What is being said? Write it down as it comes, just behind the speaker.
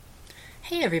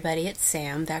Hey everybody, it's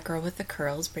Sam, that girl with the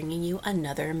curls, bringing you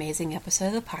another amazing episode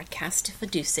of the podcast, if I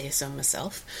do say so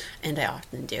myself, and I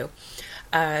often do.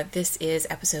 This is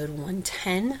episode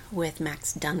 110 with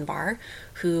Max Dunbar,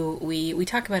 who we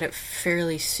talk about it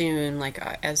fairly soon,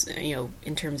 as you know,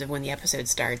 in terms of when the episode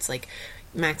starts.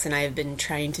 Max and I have been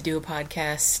trying to do a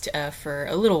podcast for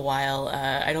a little while.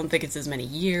 I don't think it's as many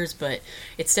years, but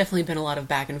it's definitely been a lot of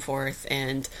back and forth.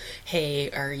 And, hey,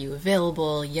 are you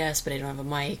available? Yes, but I don't have a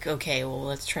mic. Okay, well,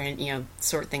 let's try and,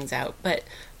 sort things out. But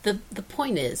the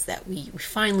point is that we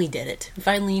finally did it. We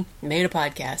finally made a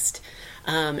podcast.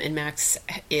 And Max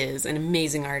is an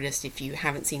amazing artist. If you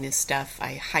haven't seen his stuff,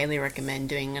 I highly recommend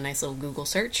doing a nice little Google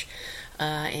search.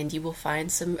 And you will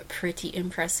find some pretty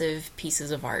impressive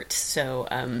pieces of art. So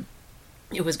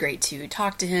it was great to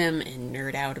talk to him and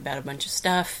nerd out about a bunch of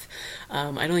stuff.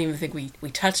 I don't even think we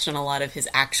touched on a lot of his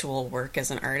actual work as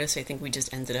an artist. I think we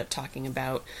just ended up talking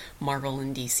about Marvel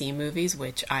and DC movies,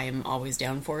 which I am always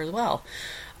down for as well.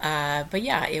 But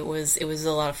yeah, it was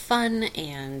a lot of fun,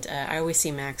 and I always see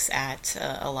Max at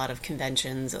a lot of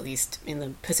conventions, at least in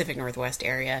the Pacific Northwest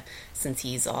area, since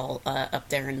he's all up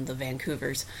there in the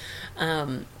Vancouvers.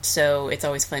 So it's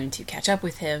always fun to catch up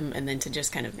with him and then to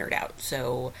just kind of nerd out.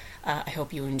 So I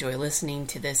hope you enjoy listening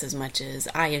to this as much as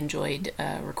I enjoyed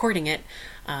recording it.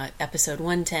 Episode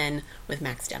 110 with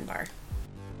Max Dunbar.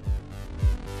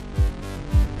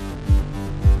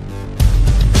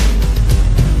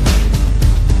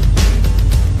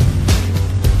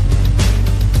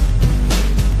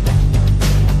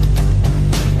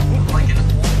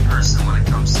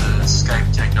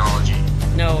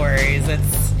 No worries.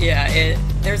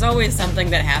 There's always something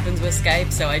that happens with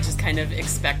Skype, so I just kind of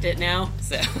expect it now.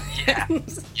 So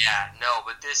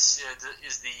but this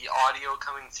is the audio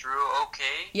coming through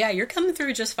okay? Yeah, you're coming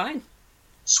through just fine.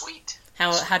 Sweet.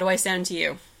 How do I sound to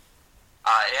you?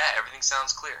 Yeah, everything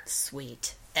sounds clear.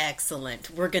 Sweet. Excellent.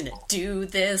 We're gonna do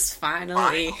this finally.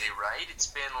 Finally, right? It's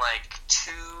been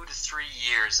 2 to 3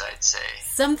 years, I'd say.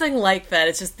 Something like that.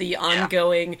 It's just the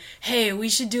ongoing, hey, we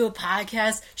should do a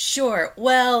podcast? Sure.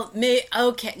 Well,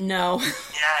 okay, no.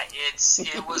 Yeah,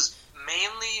 it was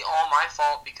mainly all my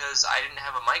fault because I didn't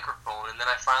have a microphone, and then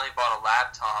I finally bought a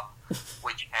laptop,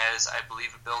 which has, I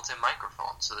believe, a built-in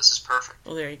microphone, so this is perfect.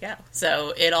 Well, there you go.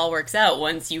 So it all works out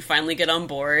once you finally get on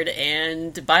board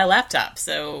and buy a laptop,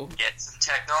 so... Get some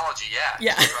technology, yeah.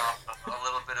 Yeah. Just drop a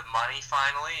little bit of money,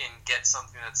 finally, and get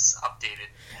something that's updated,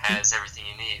 has everything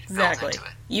you need exactly. built into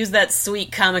it. Use that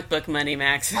sweet comic book money,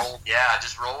 Max. Oh, yeah,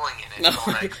 just rolling in it.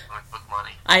 All that comic book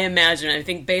money. I imagine. I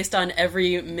think based on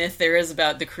every myth there is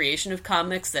about the creation of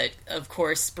comics that, of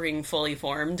course, spring fully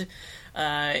formed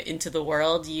into the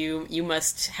world, you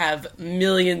must have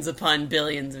millions upon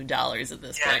billions of dollars at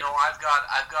this point. Yeah, no, I've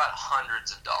got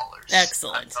hundreds of dollars.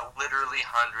 Excellent. I've got literally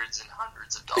hundreds and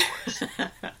hundreds of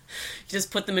dollars. Just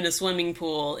put them in a swimming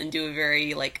pool and do a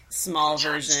very small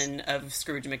version of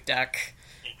Scrooge McDuck.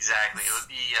 Exactly. It would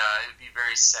be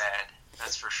very sad.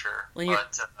 That's for sure. But,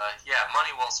 money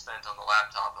well spent on the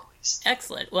laptop, at least.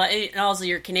 Excellent. Well, also,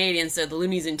 you're Canadian, so the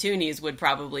Loonies and Toonies would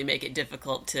probably make it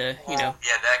difficult to, Yeah,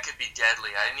 that could be deadly.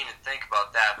 I didn't even think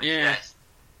about that, but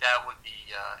that would be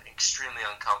extremely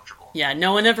uncomfortable. Yeah,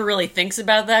 no one ever really thinks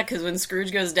about that, because when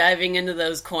Scrooge goes diving into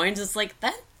those coins, it's like,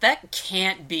 that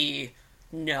can't be...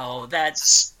 No, that's...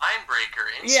 It's a spine breaker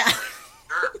instantly. Yeah.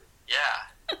 Sure. Yeah.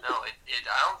 No,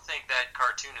 I don't think that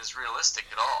cartoon is realistic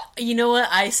at all. You know what?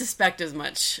 I suspect as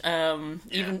much.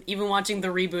 Even watching the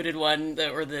rebooted one,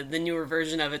 or the newer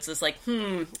version of it's just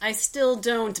I still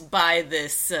don't buy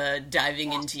this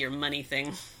diving into your money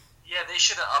thing. Yeah, they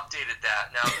should have updated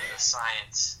that now that the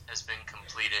science has been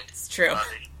completed. It's true.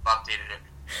 They've updated it.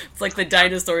 It's like the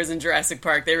dinosaurs in Jurassic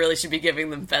Park. They really should be giving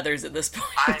them feathers at this point.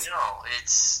 I know.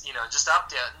 It's, just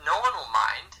update. No one will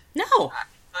mind. No.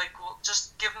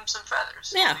 Just give them some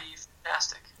feathers. Yeah. It'll be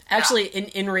fantastic. Actually,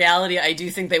 in reality, I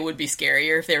do think they would be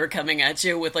scarier if they were coming at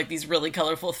you with these really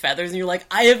colorful feathers, and you're like,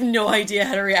 I have no idea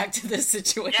how to react to this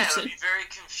situation. Yeah, it would be very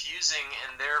confusing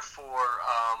and therefore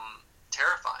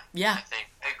terrifying. Yeah.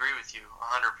 I agree with you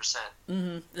 100%.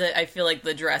 Mm-hmm. I feel like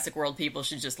the Jurassic World people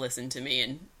should just listen to me,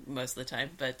 and most of the time,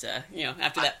 but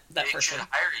after that first one, they should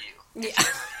hire you. Yeah.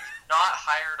 Not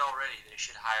hired already, they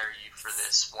should hire you for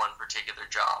this one particular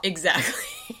job.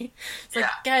 Exactly. It's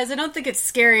guys, I don't think it's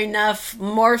scary enough.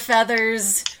 More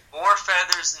feathers. More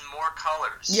feathers and more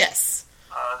colors. Yes.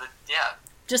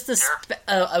 Just a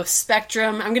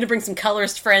spectrum. I'm going to bring some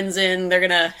colorist friends in. They're going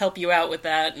to help you out with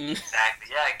that. And...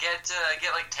 Exactly. Yeah, get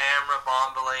Tamara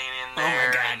Bombalaine in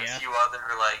there and a few other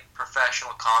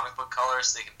professional comic book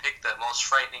colorists. They can pick the most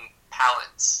frightening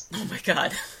palettes. Oh my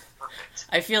god. perfect.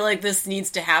 I feel like this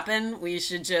needs to happen. We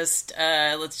should just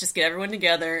let's just get everyone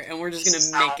together, and we're just going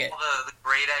to make it. All the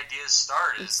great ideas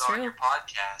start is on your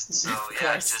podcast. So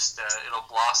yeah, just it'll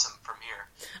blossom from here.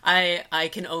 I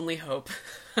can only hope.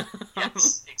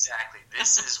 Yes, exactly.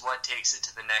 This is what takes it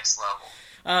to the next level.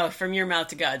 Oh, from your mouth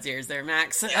to God's ears, there,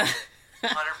 Max. Yeah,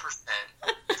 100%.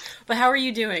 But how are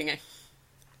you doing? Good.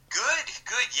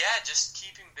 Yeah, just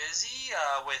keeping busy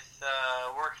with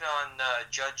working on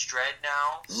Judge Dredd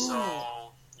now. Ooh.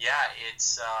 So yeah,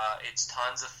 it's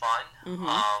tons of fun.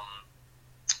 Mm-hmm.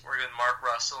 We're with Mark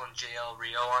Russell and JL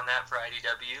Rio on that for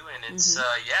IDW, and it's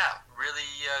really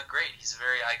great. He's a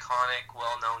very iconic,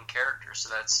 well-known character, so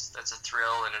that's a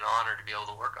thrill and an honor to be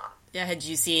able to work on him. Yeah, had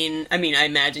you seen? I mean, I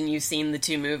imagine you've seen the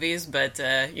two movies, but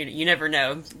you never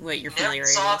know what you're familiar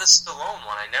with. Never saw the Stallone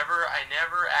one. I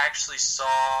never actually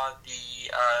saw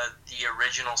the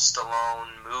original Stallone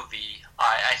movie.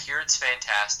 I hear it's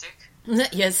fantastic.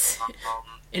 Yes,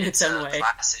 in its own way.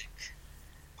 Classic.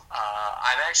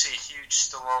 I'm actually a huge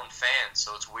Stallone fan,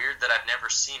 so it's weird that I've never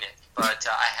seen it. But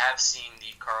I have seen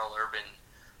the Carl Urban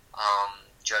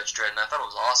Judge Dredd, and I thought it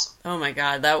was awesome. Oh my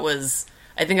god, that was...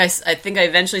 I think I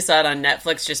eventually saw it on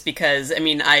Netflix just because, I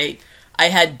mean, I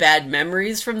had bad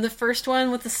memories from the first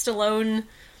one with the Stallone...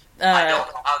 I don't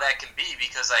know how that can be,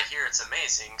 because I hear it's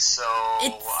amazing, so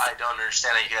I don't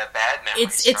understand how you can have bad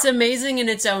memories. It's amazing in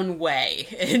its own way.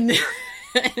 And sure.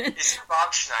 Is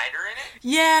Rob Schneider in it?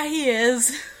 Yeah, he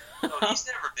is. No, he's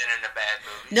never been in a bad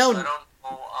movie, no, so I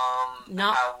don't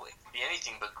know how it can be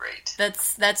anything but great.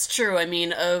 That's true. I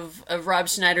mean, of Rob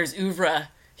Schneider's oeuvre,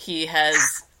 he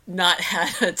has not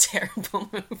had a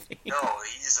terrible movie. No,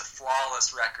 he's a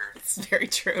flawless record. It's very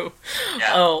true.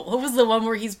 Yeah. Oh, what was the one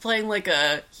where he's playing like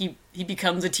he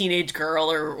becomes a teenage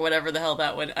girl or whatever the hell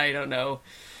that one? I don't know.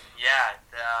 Yeah,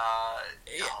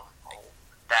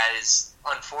 that is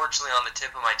unfortunately on the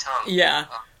tip of my tongue. Yeah.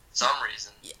 For some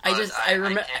reason. I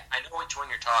remember. I know which one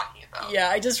you're talking about. Yeah,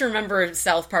 I just remember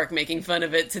South Park making fun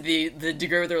of it to the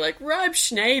degree where they're like, Rob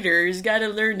Schneider's got to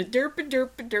learn to derp.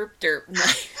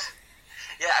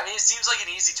 Yeah, I mean, it seems like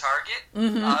an easy target.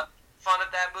 Mm-hmm. Fun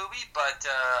at that movie, but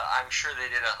I'm sure they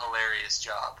did a hilarious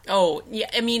job. Oh, yeah.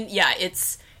 I mean, yeah,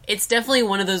 it's definitely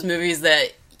one of those movies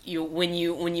that when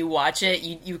you watch it,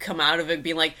 you come out of it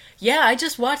being like, yeah, I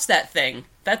just watched that thing.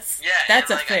 That's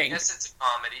a thing. I guess it's a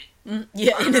comedy.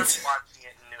 Yeah, I and remember watching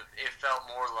it, and it felt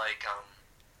more like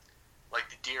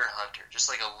The Deer Hunter, just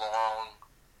like a long,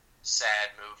 sad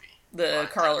movie. The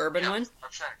Carl Urban one?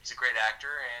 He's a great actor,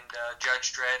 and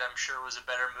Judge Dredd, I'm sure, was a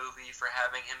better movie for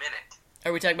having him in it.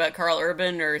 Are we talking about Carl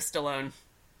Urban or Stallone?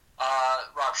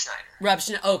 Rob Schneider. Rob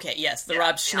Schneider. Okay, yes,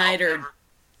 Rob Schneider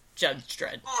Judge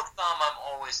Dredd. Rule of thumb, I'm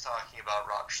always talking about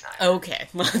Rob Schneider. Okay,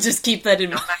 well, just keep that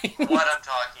in mind. What I'm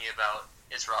talking about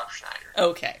is Rob Schneider.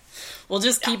 Okay. We'll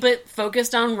just keep it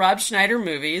focused on Rob Schneider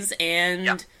movies, and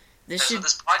that's what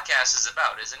this podcast is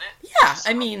about, isn't it? Yeah,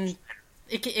 I mean...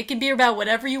 It can be about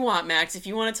whatever you want, Max. If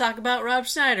you want to talk about Rob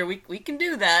Schneider, we can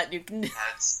do that. You can.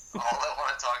 That's all I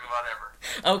want to talk about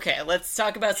ever. Okay, let's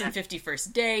talk about some 50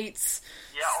 First Dates.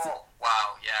 Yeah, oh,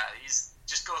 wow, yeah.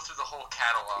 Just go through the whole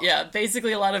catalog. Yeah,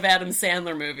 basically a lot of Adam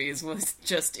Sandler movies was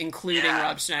just including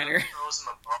Rob Schneider. Throws him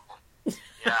a bone.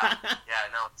 Yeah,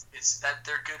 no, it's that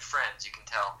they're good friends, you can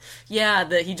tell. Yeah,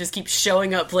 that he just keeps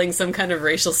showing up playing some kind of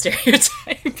racial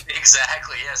stereotype.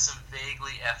 Exactly, yeah, some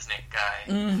vaguely ethnic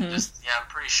guy. Mm-hmm. I'm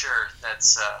pretty sure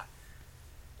that's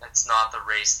not the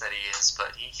race that he is,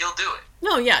 but he'll do it.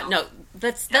 No, yeah, no,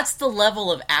 that's the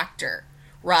level of actor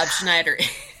Rob Schneider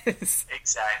is.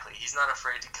 Exactly, he's not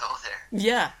afraid to go there.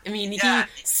 Yeah, I mean, he's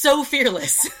so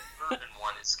fearless. The Urban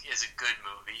one is a good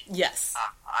movie. Yes.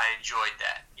 I enjoyed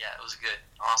that. Yeah, it was a good,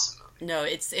 awesome movie. No,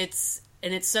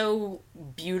 it's so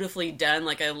beautifully done.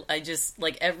 Like I just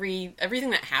like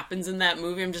everything that happens in that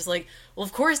movie. I'm just like, well,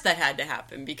 of course that had to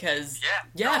happen because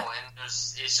No, and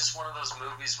it's just one of those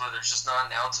movies where there's just not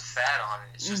an ounce of fat on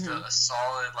it. It's just a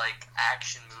solid like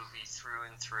action movie through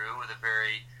and through with a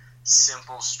very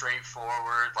simple,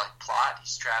 straightforward like plot.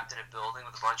 He's trapped in a building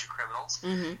with a bunch of criminals,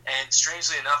 and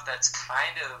strangely enough, that's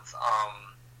kind of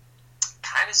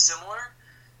similar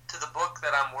to the book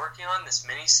that I'm working on, this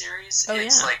miniseries.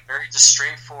 It's like very just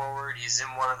straightforward. He's in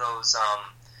one of those,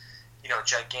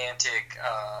 gigantic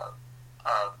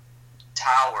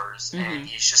towers, and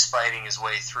he's just fighting his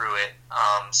way through it.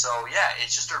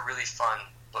 It's just a really fun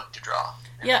book to draw.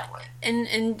 In that way.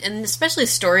 And especially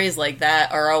stories like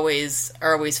that are always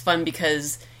fun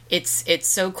because it's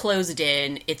so closed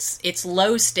in. It's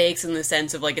low stakes in the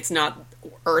sense of like it's not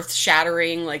earth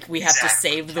shattering, like we have to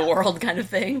save the world kind of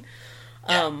thing.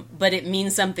 But it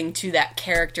means something to that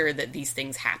character that these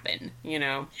things happen, you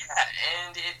know? Yeah,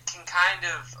 and it can kind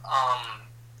of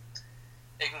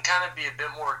be a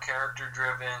bit more character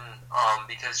driven,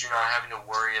 because you're not having to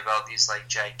worry about these like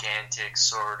gigantic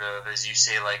sort of, as you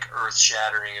say, like earth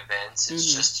shattering events.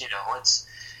 It's just,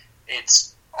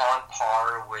 it's on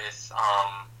par with,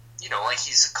 like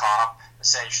he's a cop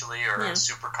essentially, or a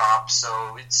super cop.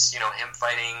 So it's, him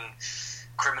fighting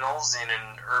criminals in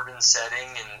an urban setting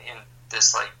and in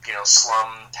this like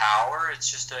slum tower. It's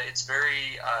just it's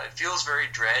very it feels very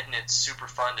dread, and it's super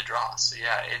fun to draw. So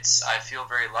yeah, I feel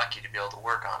very lucky to be able to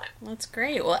work on it. That's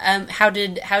great. Well, how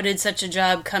did such a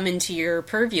job come into your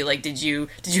purview? Like, did you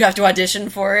have to audition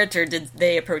for it, or did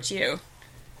they approach you?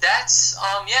 That's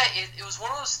it was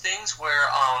one of those things where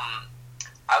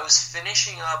I was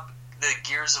finishing up the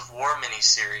Gears of War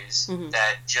miniseries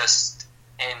that just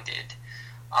ended.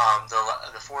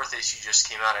 The fourth issue just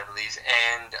came out, I believe,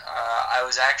 and I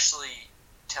was actually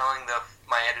telling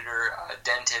my editor,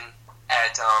 Denton,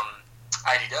 at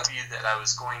IDW, that I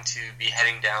was going to be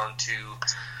heading down to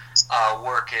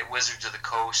work at Wizards of the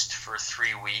Coast for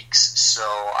 3 weeks, so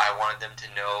I wanted them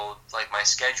to know like my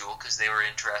schedule, because they were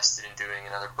interested in doing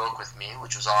another book with me,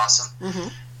 which was awesome.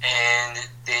 And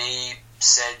they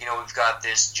said, we've got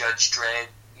this Judge Dredd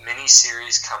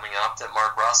miniseries coming up that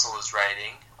Mark Russell is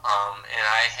writing. And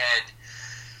I had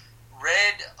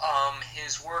read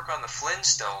his work on the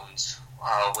Flintstones,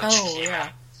 which came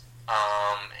out.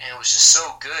 And it was just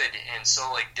so good and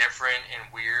so like different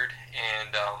and weird.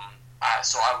 And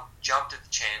so I jumped at the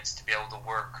chance to be able to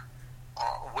work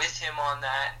with him on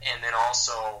that, and then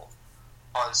also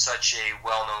on such a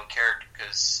well-known character,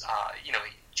 because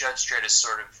Judge Dredd has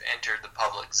sort of entered the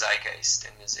public zeitgeist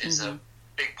and is a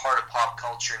big part of pop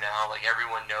culture now. Like,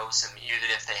 everyone knows him, even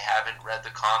if they haven't read the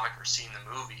comic or seen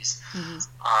the movies.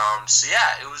 So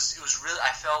yeah, it was really,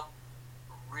 I felt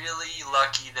really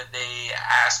lucky that they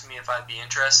asked me if I'd be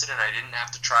interested, and I didn't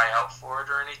have to try out for it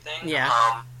or anything.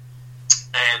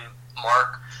 And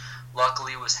Mark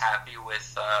luckily was happy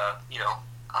with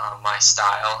my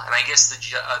style, and I guess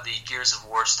the Gears of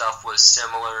War stuff was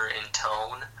similar in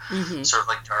tone, sort of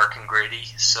like dark and gritty.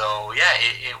 So yeah,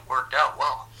 it worked out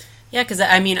well. Yeah, because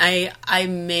I mean, I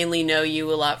mainly know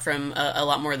you a lot from a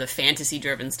lot more of the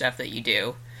fantasy-driven stuff that you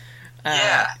do.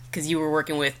 Because you were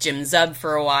working with Jim Zub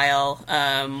for a while.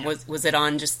 Was it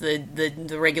on just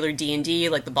the regular D&D,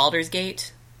 like the Baldur's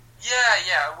Gate? Yeah,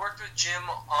 I worked with Jim.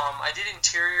 I did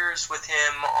interiors with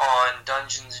him on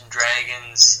Dungeons &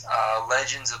 Dragons,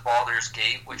 Legends of Baldur's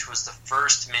Gate, which was the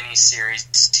first mini-series.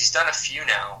 He's done a few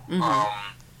now.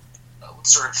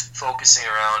 Sort of focusing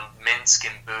around Minsk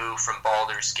and Boo from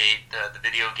Baldur's Gate, the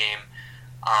video game,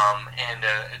 and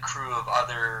a crew of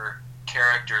other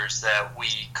characters that we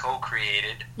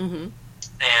co-created. And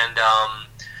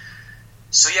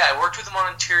so yeah, I worked with him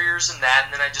on interiors and that,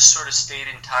 and then I just sort of stayed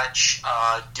in touch,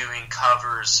 doing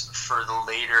covers for the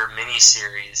later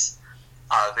miniseries.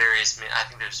 I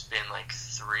think there's been like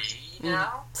 3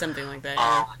 now. Something like that,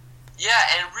 yeah,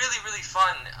 and really, really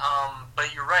fun.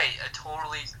 But you're right, a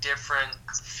totally different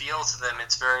feel to them.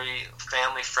 It's very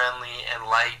family-friendly and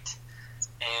light.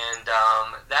 And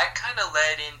that kind of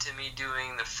led into me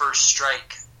doing the First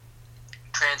Strike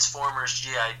Transformers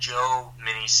G.I. Joe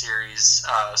miniseries,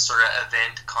 sort of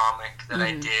event comic that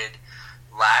I did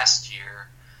last year.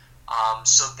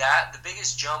 So the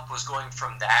biggest jump was going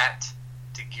from that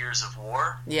to Gears of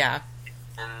War. Yeah.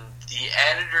 And the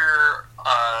editor,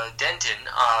 Denton,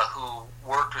 who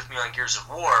worked with me on Gears of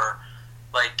War,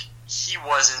 like, he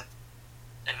wasn't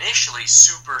initially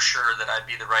super sure that I'd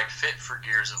be the right fit for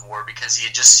Gears of War, because he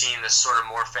had just seen this sort of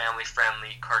more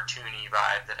family-friendly, cartoony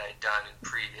vibe that I'd done in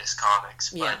previous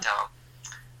comics. Yeah. But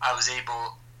I was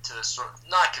able to sort of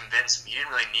not convince him. He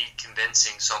didn't really need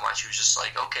convincing so much. He was just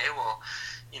like, okay, well,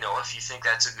 if you think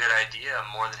that's a good idea,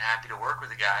 I'm more than happy to work with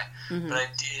the guy. But I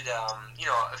did,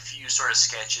 a few sort of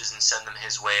sketches and send them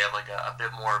his way of like a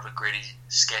bit more of a gritty,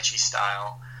 sketchy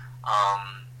style.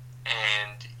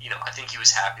 And, I think he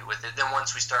was happy with it. Then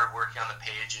once we started working on the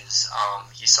pages,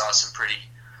 he saw some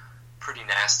pretty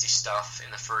nasty stuff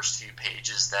in the first few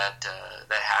pages that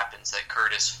happens, that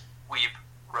Curtis Weeb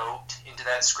wrote into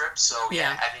that script. So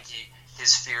yeah, I think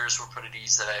his fears were put at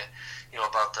ease that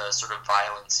about the sort of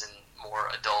violence and more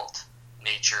adult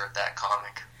nature of that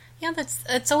comic. Yeah,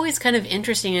 that's always kind of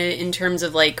interesting in terms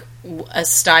of like a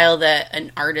style that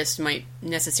an artist might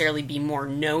necessarily be more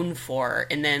known for,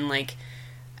 and then like,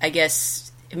 I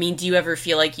guess, I mean, do you ever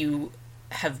feel like you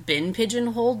have been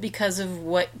pigeonholed because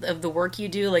of the work you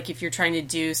do? Like, if you're trying to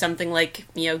do something like,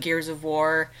 Gears of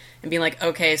War, and being like,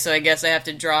 okay, so I guess I have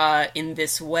to draw in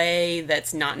this way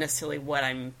that's not necessarily what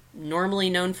I'm normally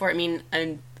known for. I mean,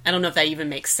 I don't know if that even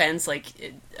makes sense. Like,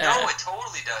 no, it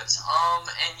totally does.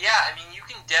 And yeah, I mean, you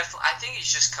can definitely. I think it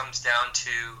just comes down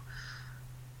to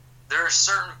there are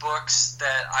certain books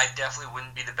that I definitely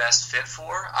wouldn't be the best fit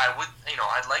for. I would,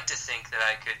 I'd like to think that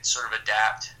I could sort of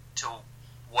adapt to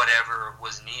whatever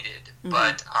was needed,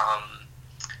 but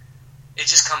it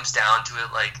just comes down to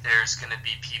it. Like, there's going to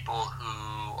be people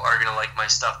who are going to like my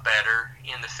stuff better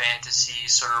in the fantasy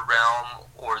sort of realm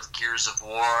or Gears of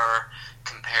War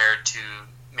compared to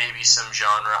maybe some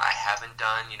genre I haven't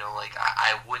done. Like,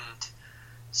 I wouldn't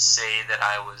say that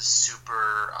I was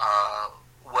super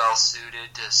well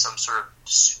suited to some sort of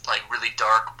like really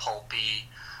dark, pulpy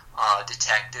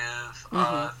detective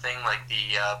thing, like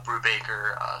the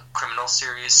Brubaker criminal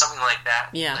series, something like that.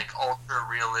 Yeah. Like ultra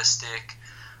realistic.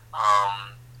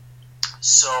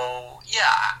 So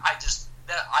yeah,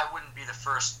 I wouldn't be the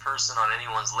first person on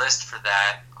anyone's list for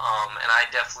that. And I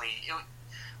definitely,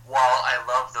 while I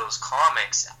love those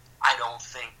comics, I don't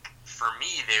think for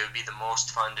me they would be the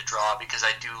most fun to draw, because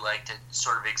I do like to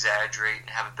sort of exaggerate and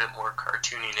have a bit more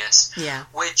cartooniness. Yeah.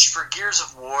 Which for Gears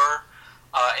of War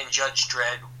and Judge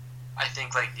Dredd, I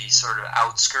think like the sort of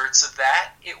outskirts of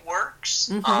that, it works.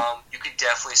 You could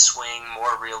definitely swing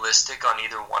more realistic on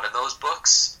either one of those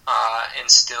books and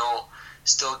still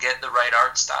get the right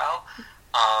art style.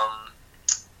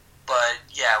 But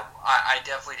yeah, I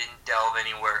definitely didn't delve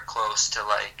anywhere close to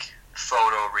like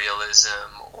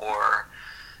photorealism or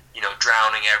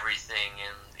drowning everything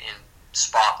in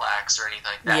spot blacks or anything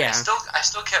like that. Yeah. I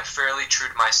still kept fairly true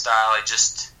to my style. I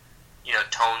just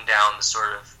toned down the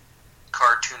sort of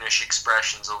cartoonish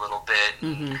expressions a little bit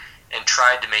and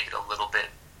tried to make it a little bit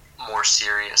more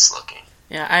serious looking.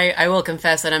 Yeah, I will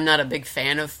confess that I'm not a big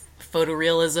fan of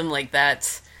photorealism like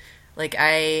that. Like,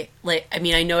 I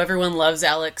mean, I know everyone loves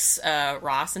Alex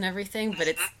Ross and everything,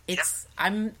 but it's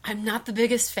I'm not the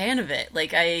biggest fan of it.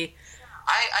 Like, I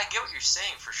get what you're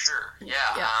saying for sure.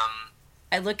 Yeah.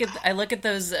 I look at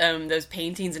those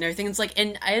paintings and everything. It's like,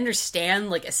 and I understand,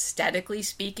 like, aesthetically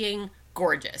speaking,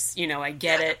 gorgeous. I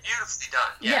get it. Beautifully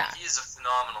done. Yeah, he is a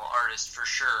phenomenal artist for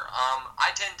sure.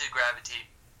 I tend to gravitate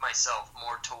myself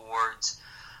more towards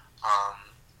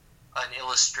an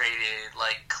illustrated,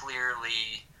 like,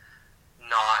 clearly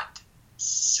not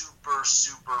super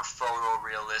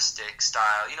photorealistic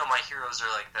style. My heroes are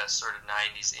like the sort of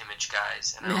 90s image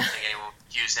guys, and I don't think anyone would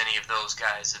accuse any of those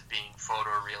guys of being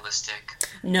photorealistic.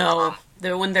 No,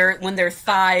 when their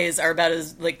thighs are about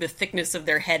as like the thickness of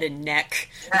their head and neck.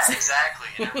 Yeah, exactly.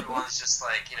 And everyone's just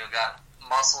like got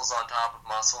muscles on top of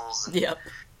muscles, and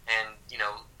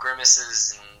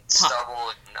grimaces and stubble,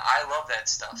 and I love that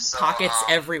stuff. So, pockets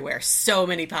everywhere, so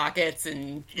many pockets,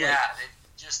 and yeah.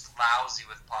 Just lousy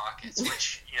with pockets,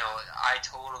 which I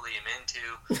totally am into.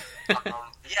 I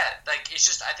think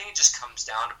it just comes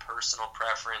down to personal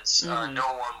preference. No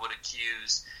one would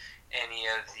accuse any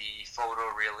of the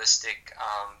photorealistic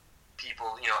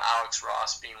people. Alex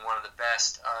Ross being one of the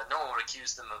best. No one would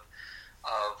accuse them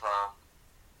of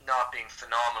not being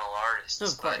phenomenal artists.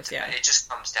 Of course, but yeah. It just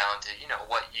comes down to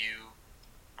what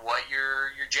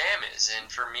your jam is,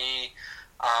 and for me.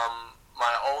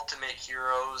 My ultimate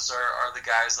heroes are the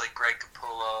guys like Greg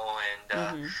Capullo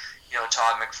and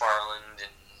Todd McFarlane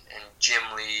and Jim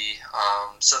Lee.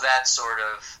 So that's sort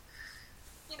of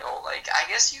I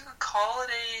guess you could call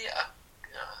it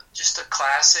just a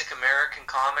classic American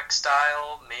comic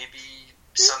style. Maybe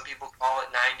some people call it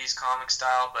 90s comic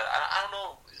style, but I don't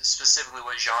know specifically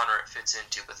what genre it fits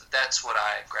into. But that's what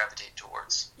I gravitate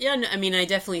towards. Yeah, no, I mean, I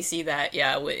definitely see that.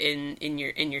 Yeah, in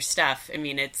your stuff. I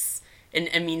mean, it's. And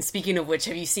I mean, speaking of which,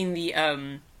 have you seen the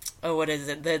what is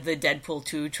it? The Deadpool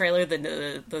 2 trailer,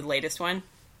 the latest one?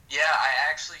 Yeah,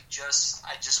 I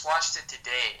just watched it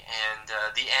today, and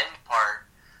the end part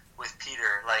with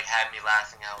Peter like had me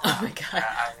laughing out loud. Oh my god!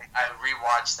 I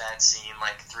rewatched that scene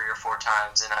like 3 or 4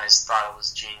 times, and I just thought it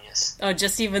was genius. Oh,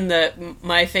 just even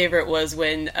my favorite was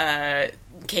when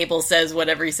Cable says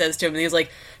whatever he says to him, and he's like,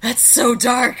 "That's so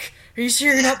dark. Are you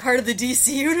sure you're not part of the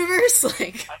DC universe?"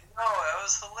 Like. No, that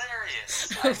was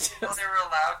hilarious. I didn't know they were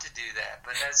allowed to do that,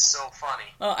 but that's so funny.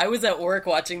 Oh, I was at work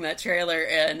watching that trailer,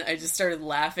 and I just started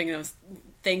laughing, and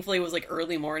thankfully it was like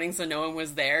early morning, so no one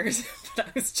was there. But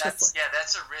I was just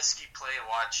that's a risky play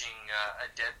watching a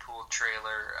Deadpool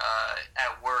trailer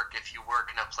at work if you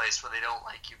work in a place where they don't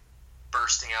like you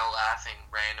bursting out laughing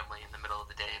randomly in the middle of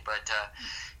the day. But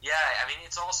yeah, I mean,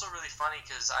 it's also really funny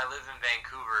because I live in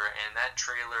Vancouver, and that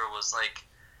trailer was like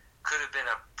could have been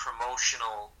a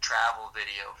promotional travel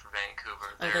video for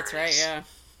Vancouver. Oh, that's right, yeah.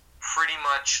 Pretty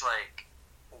much like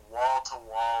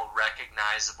wall-to-wall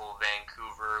recognizable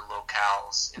Vancouver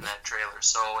locales in that trailer.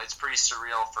 So it's pretty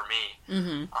surreal for me.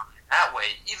 Mm-hmm. That way,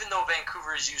 even though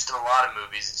Vancouver is used in a lot of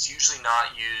movies, it's usually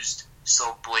not used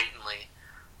so blatantly.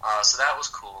 So that was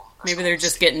cool. Maybe they're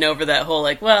just getting over that whole,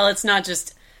 like, well, it's not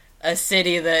just a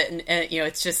city that,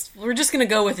 it's just, we're just going to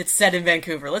go with it's set in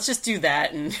Vancouver. Let's just do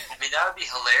that. And I mean, that would be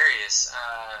hilarious.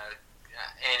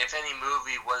 And if any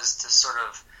movie was to sort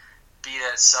of be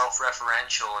that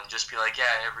self-referential and just be like,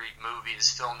 yeah, every movie is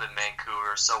filmed in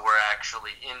Vancouver, so we're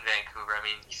actually in Vancouver. I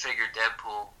mean, you figure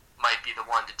Deadpool might be the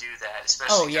one to do that,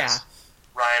 especially because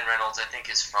Ryan Reynolds, I think,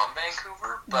 is from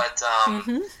Vancouver. But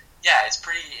yeah, it's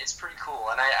pretty cool.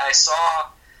 And I saw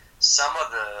some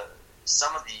of the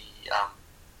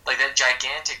like that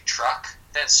gigantic truck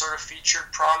that sort of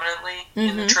featured prominently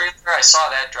in the trailer. I saw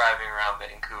that driving around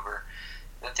Vancouver.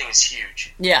 That thing is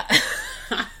huge. Yeah.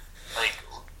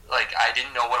 Like I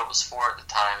didn't know what it was for at the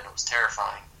time, and it was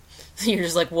terrifying. You're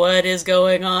just like, what is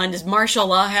going on? Is martial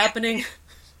law happening?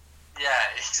 Yeah,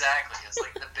 exactly. It's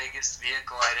like the biggest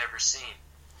vehicle I'd ever seen.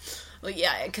 Well,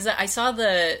 yeah, because I saw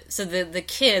the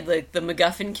kid, like the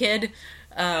MacGuffin kid.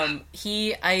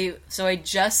 I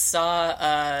just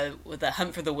saw The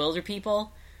Hunt for the Wilder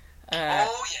People.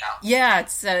 Yeah,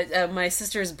 it's my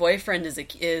sister's boyfriend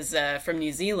is from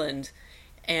New Zealand.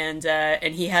 And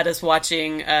he had us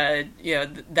watching,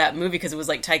 that movie because it was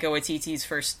like Taika Waititi's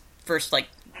first like.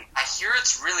 I hear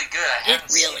it's really good. I haven't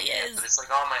seen it yet, but it's like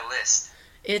on my list.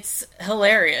 It's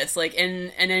hilarious, like,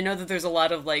 and I know that there's a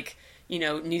lot of like,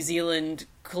 New Zealand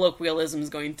colloquialisms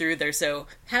going through there. So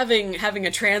having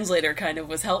a translator kind of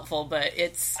was helpful, but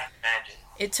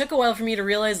it took a while for me to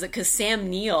realize that because Sam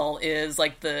Neill is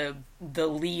like the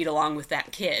lead along with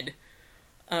that kid.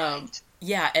 Right.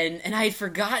 Yeah, and I had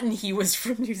forgotten he was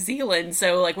from New Zealand,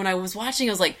 so, like, when I was watching,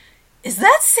 I was like, is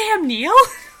that Sam Neill? Oh,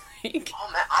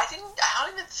 man, I don't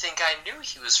even think I knew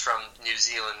he was from New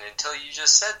Zealand until you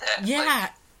just said that. Yeah.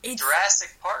 Like,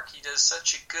 Jurassic Park, he does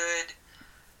such a good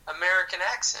American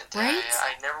accent. Right?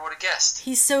 I never would have guessed.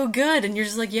 He's so good, and you're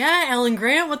just like, yeah, Alan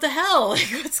Grant, what the hell?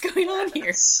 Like, what's going on here?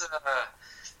 That's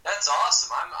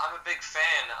awesome. I'm a big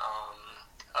fan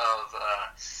of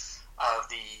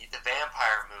the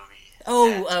vampire movie.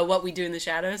 Oh, What We Do in the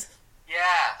Shadows? Yeah,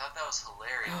 I thought that was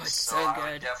hilarious. Oh, it's so I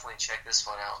good. would definitely check this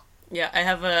one out. Yeah, I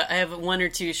have one or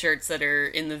two shirts that are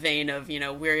in the vein of,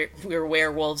 we're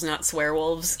werewolves, not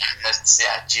swearwolves. That's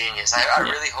genius. I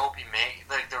really hope he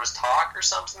there was talk or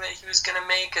something that he was going to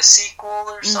make a sequel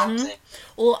or something.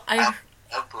 Well, I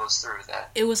hope goes through with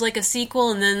that. It was like a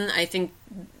sequel, and then I think,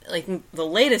 like, the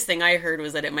latest thing I heard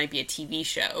was that it might be a TV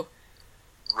show.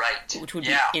 Right. Which would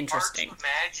be interesting. Hard to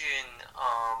imagine,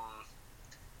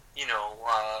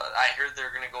 I heard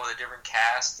they're going to go with a different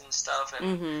cast and stuff,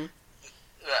 and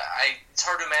it's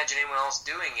hard to imagine anyone else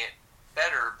doing it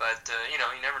better, but, you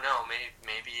never know.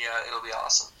 Maybe it'll be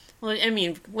awesome. Well, I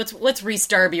mean, what's Rhys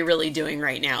Darby really doing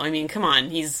right now? I mean, come on,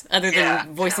 he's, other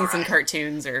than voicing some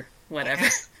cartoons or whatever.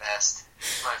 That's the best.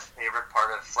 It's my favorite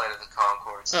part of Flight of the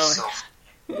Conchords.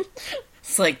 Oh.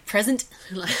 It's like, present,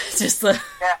 just the...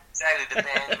 Yeah, exactly, the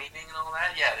band meeting and all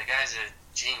that. Yeah, the guy's a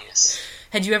genius.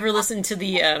 Had you ever listened to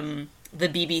the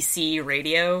BBC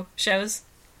radio shows?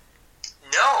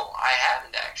 No, I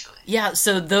haven't, actually. Yeah,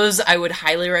 so those I would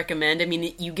highly recommend. I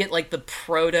mean, you get, like, the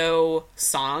proto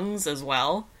songs as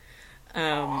well.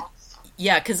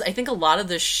 Yeah, because I think a lot of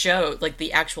the show, like,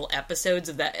 the actual episodes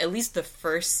of that, at least the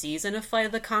first season of Flight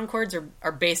of the Conchords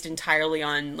are based entirely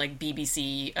on, like,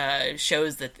 BBC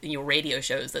shows that, radio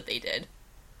shows that they did.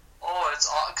 Oh, it's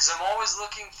because I'm always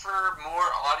looking for more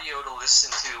audio to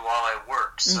listen to while I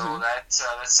work, so that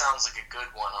sounds like a good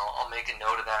one. I'll make a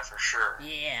note of that for sure.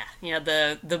 Yeah,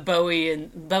 the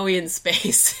Bowie in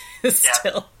space is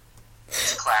still...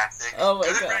 It's a classic. Oh my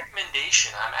God. Good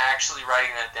recommendation. I'm actually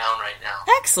writing that down right now.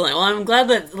 Excellent. Well, I'm glad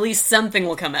that at least something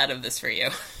will come out of this for you.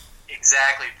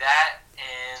 Exactly. That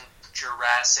and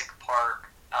Jurassic Park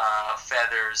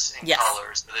feathers and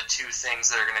colors are the two things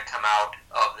that are going to come out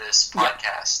of this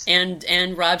podcast.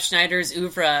 And Rob Schneider's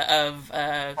oeuvre of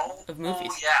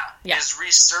movies. Oh, yeah. His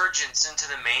resurgence into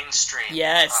the mainstream.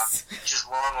 Yes. Which is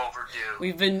long overdue.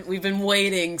 We've been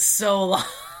waiting so long.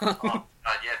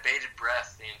 Bated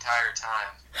breath the entire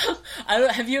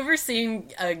time. Have you ever seen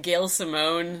Gail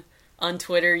Simone on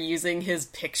Twitter using his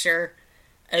picture?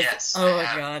 Yes. Oh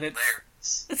my God,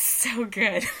 it's so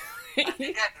good. I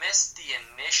think I missed the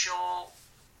initial,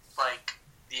 like,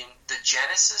 the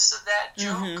genesis of that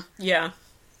joke. Yeah.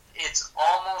 It's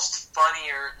almost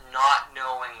funnier not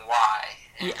knowing why.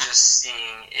 and just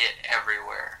seeing it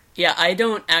everywhere. Yeah, I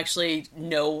don't actually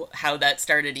know how that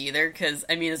started either, because,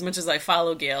 I mean, as much as I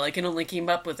follow Gail, I can only keep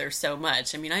up with her so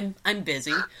much. I mean, I'm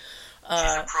busy. She's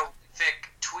a prolific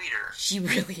tweeter. She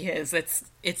really is.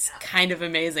 It's kind of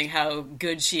amazing how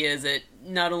good she is at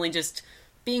not only just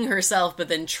being herself, but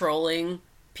then trolling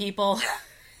people.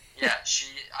 Yeah.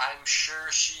 I'm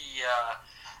sure she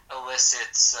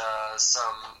elicits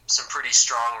some pretty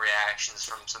strong reactions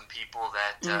from some people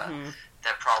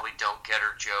that probably don't get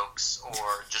her jokes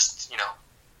or just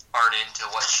aren't into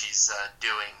what she's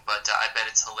doing. But I bet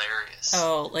it's hilarious.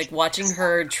 Oh, like watching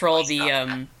her troll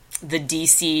the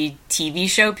DC TV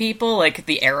show people, like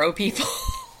the Arrow people.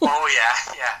 Oh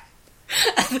yeah.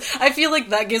 I feel like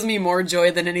that gives me more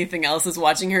joy than anything else, is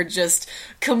watching her just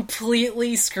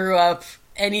completely screw up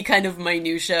any kind of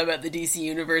minutia about the DC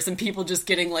universe and people just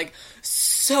getting like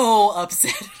so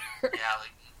upset at her. Yeah,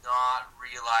 like not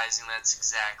realizing that's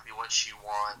exactly what she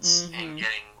wants and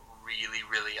getting really,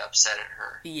 really upset at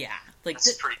her. Yeah. Like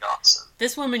it's pretty awesome.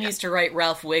 This woman used to write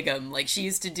Ralph Wiggum. Like, she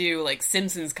used to do like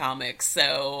Simpsons comics,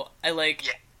 so I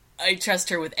trust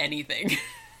her with anything.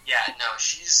 Yeah, no,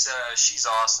 she's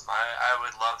awesome. I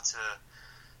would love to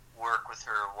work with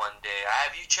her one day.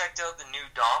 Have you checked out the new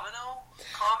Domino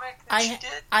comic that she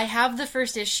did? I have the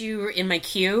first issue in my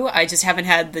queue. I just haven't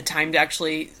had the time to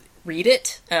actually read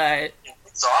it.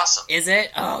 It's awesome. Is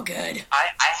it? Oh, good. I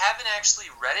haven't actually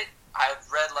read it.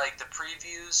 I've read like the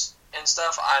previews and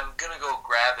stuff. I'm gonna go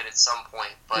grab it at some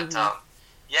point. But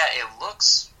yeah, it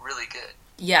looks really good.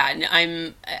 Yeah,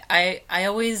 I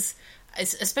always,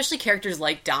 especially characters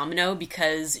like Domino,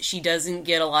 because she doesn't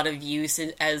get a lot of use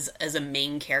as a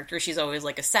main character. She's always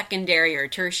like a secondary or a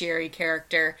tertiary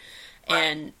character.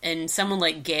 Right. And someone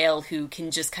like Gail, who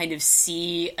can just kind of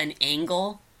see an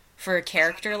angle for a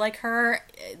character like her,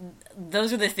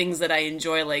 those are the things that I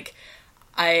enjoy. Like,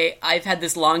 I've had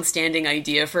this long-standing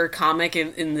idea for a comic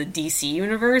in the DC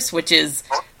universe, which is,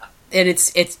 and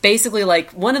it's basically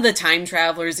like one of the time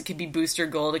travelers. It could be Booster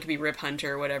Gold, it could be Rip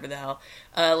Hunter, whatever the hell.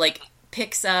 Like,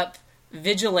 picks up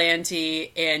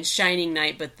Vigilante and Shining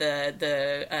Knight, but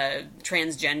the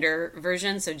transgender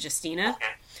version, so Justina,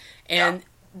 and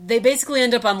they basically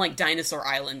end up on like Dinosaur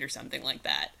Island or something like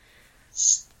that.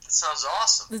 Sounds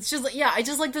awesome. It's just, I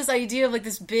just like this idea of like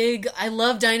this big, I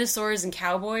love dinosaurs and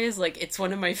cowboys, like it's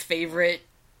one of my favorite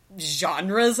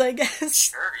genres, I guess.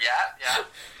 Sure, yeah.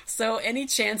 So any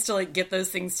chance to like get those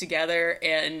things together,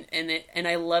 and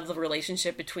I love the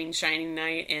relationship between Shining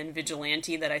Knight and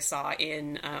Vigilante that I saw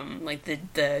in like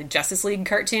the Justice League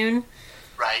cartoon.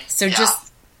 Right. So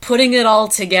just putting it all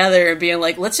together and being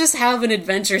like, let's just have an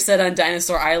adventure set on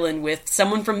Dinosaur Island with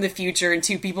someone from the future and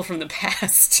two people from the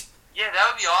past. Yeah,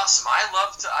 that would be awesome. I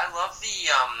love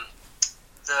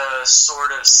the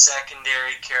sort of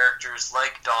secondary characters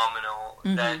like Domino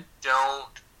that don't,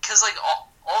 because like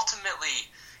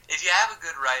ultimately, if you have a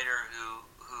good writer who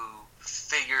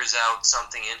figures out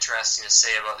something interesting to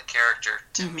say about the character,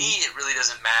 to me it really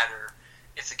doesn't matter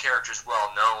if the character's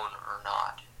well known or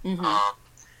not.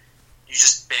 You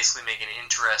just basically make an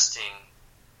interesting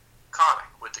comic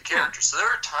with the character. So there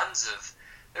are tons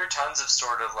of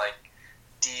sort of like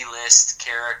D-list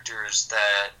characters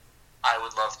that I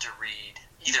would love to read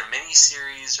either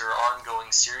miniseries or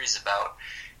ongoing series about.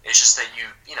 It's just that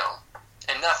you know,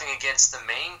 and nothing against the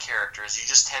main characters, you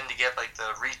just tend to get like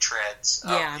the retreads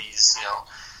of these,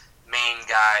 main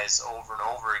guys over and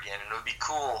over again, and it would be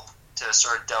cool to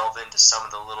sort of delve into some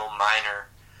of the little minor,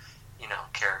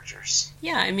 characters.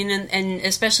 Yeah, I mean, and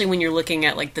especially when you're looking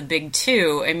at like the big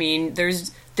two, I mean,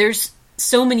 there's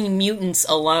so many mutants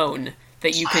alone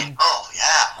that you could...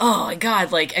 Oh, my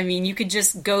God. Like, I mean, you could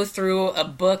just go through a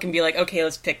book and be like, okay,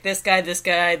 let's pick this guy,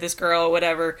 this girl,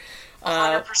 whatever.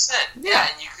 100%. Yeah,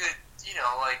 and you could,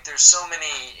 like, there's so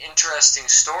many interesting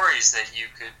stories that you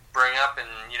could bring up, and,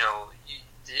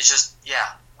 it's just,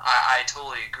 I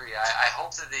totally agree. I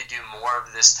hope that they do more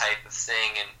of this type of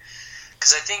thing, and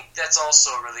because I think that's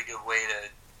also a really good way to,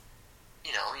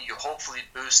 you hopefully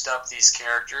boost up these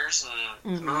characters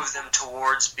and move them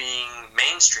towards being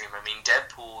mainstream. I mean,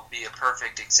 Deadpool would be a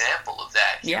perfect example of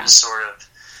that. He was sort of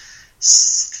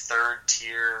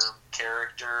third-tier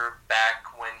character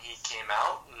back when he came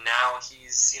out. Now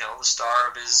he's, the star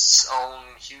of his own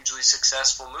hugely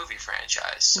successful movie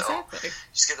franchise. So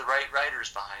just get the right writers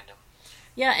behind him.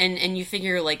 Yeah, and you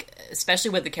figure, like,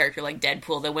 especially with the character like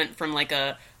Deadpool, that went from, like,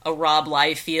 a Rob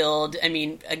Liefeld, I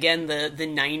mean, again, the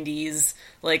 90s,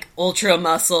 like,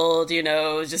 ultra-muscled,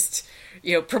 just,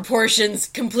 proportions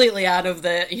completely out of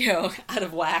the, out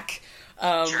of whack,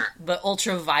 but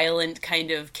ultra-violent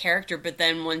kind of character, but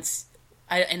then once,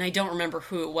 I don't remember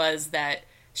who it was that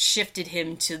shifted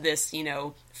him to this,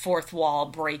 fourth wall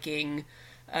breaking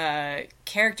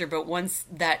character. But once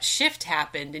that shift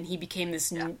happened and he became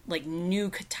this new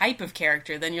type of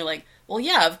character, then you're like, well,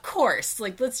 yeah, of course.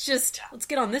 Like, let's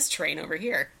get on this train over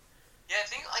here. Yeah, I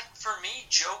think, like, for me,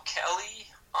 Joe Kelly,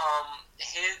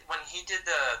 when he did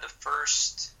the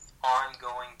first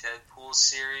ongoing Deadpool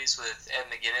series with Ed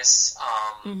McGuinness,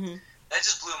 that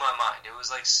just blew my mind. It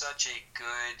was, like, such a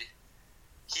good...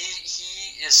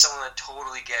 He is someone that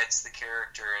totally gets the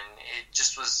character, and it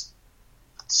just was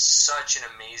such an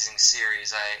amazing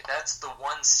series. That's the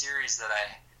one series that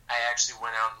I actually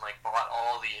went out and, like, bought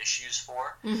all the issues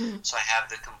for. So I have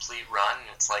the complete run, and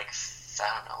it's like, I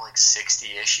don't know, like 60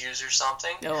 issues or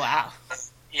something. Oh, wow.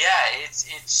 Yeah, it's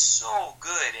so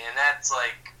good, and that's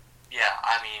like, yeah,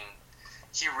 I mean,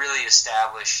 he really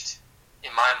established,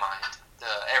 in my mind,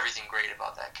 everything great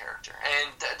about that character.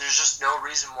 And there's just no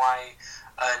reason why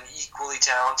an equally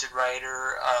talented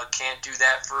writer can't do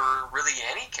that for really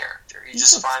any character. You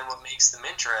just find what makes them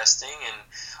interesting,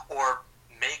 or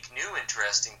make new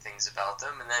interesting things about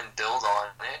them, and then build on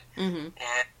it,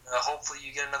 and hopefully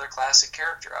you get another classic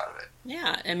character out of it.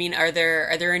 Yeah, I mean, are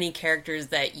there any characters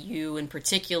that you in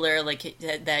particular like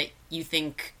that you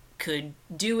think could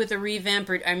do with a revamp?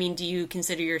 Or, I mean, do you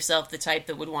consider yourself the type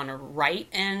that would want to write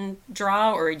and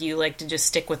draw, or do you like to just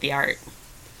stick with the art?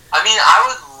 I mean, I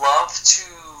would love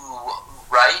to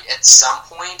write at some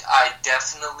point. I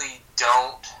definitely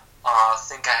don't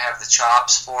think I have the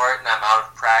chops for it, and I'm out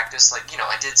of practice. Like,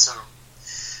 I did some,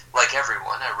 like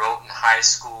everyone, I wrote in high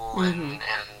school, and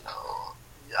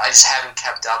I just haven't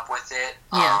kept up with it.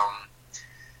 Yeah.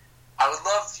 I would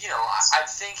love, I'm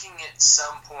thinking at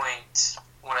some point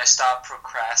when I stop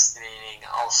procrastinating,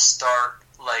 I'll start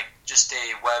like just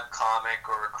a web comic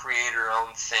or a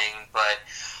creator-owned thing, but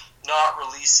not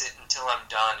release it until I'm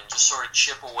done, and just sort of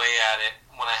chip away at it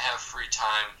when I have free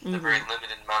time, the very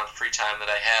limited amount of free time that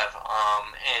I have,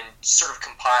 and sort of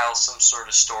compile some sort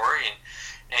of story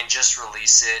and just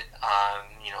release it,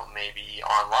 maybe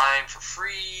online for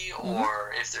free,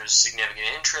 or if there's significant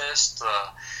interest,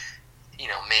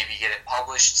 maybe get it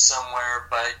published somewhere,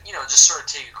 but, just sort of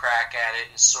take a crack at it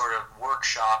and sort of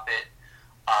workshop it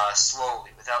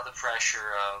slowly without the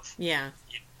pressure of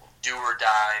do or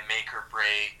die, make or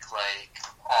break, like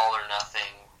all or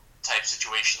nothing type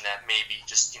situation that maybe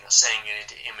just, saying it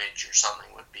into Image or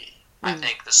something would be. I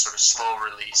think the sort of slow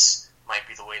release might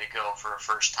be the way to go for a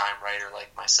first-time writer like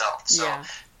myself. So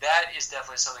that is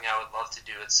definitely something I would love to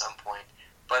do at some point.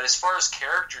 But as far as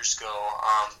characters go,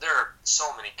 there are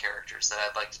so many characters that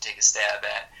I'd like to take a stab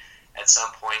at some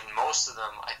point, and most of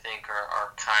them I think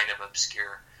are kind of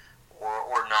obscure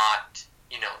or not,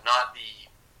 not the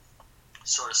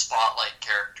sort of spotlight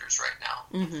characters right now.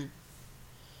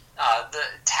 The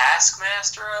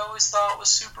Taskmaster I always thought was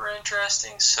super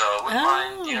interesting, so I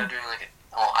wouldn't mind, doing like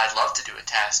I'd love to do a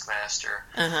Taskmaster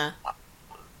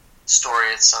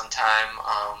story at some time.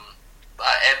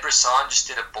 Ed Brisson just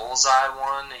did a Bullseye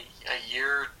one a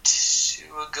year or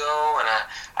two ago, and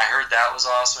I heard that was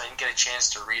awesome. I didn't get a chance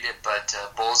to read it, but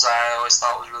Bullseye I always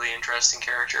thought was a really interesting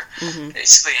character.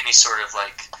 Basically any sort of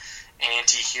like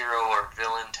anti-hero or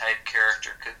villain type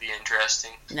character could be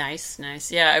interesting. Nice.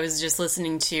 Yeah, I was just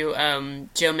listening to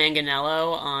Joe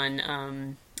Manganiello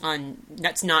on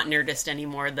that's not Nerdist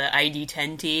anymore, the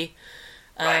ID10T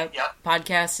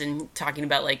podcast, and talking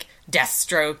about like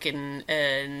Deathstroke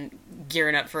and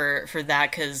gearing up for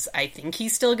that, because I think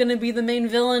he's still going to be the main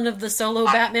villain of the solo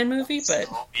Batman movie. But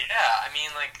yeah, I mean,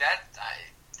 like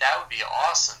that would be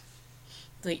awesome.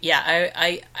 Like, yeah,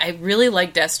 I really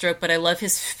like Deathstroke, but I love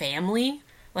his family.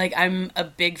 Like, I'm a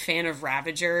big fan of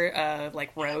Ravager,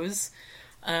 like Rose,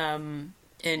 and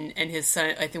his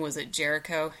son. I think was it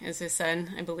Jericho is his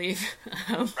son, I believe.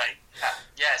 Right.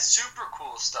 Yeah, super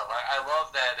cool stuff. I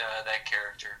love that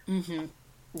character.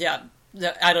 Yeah,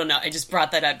 I don't know. I just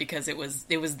brought that up because it was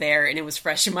there and it was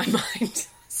fresh in my mind.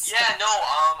 So. Yeah, no.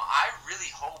 I really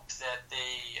hope that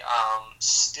they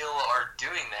still are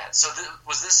doing that. So,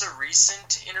 was this a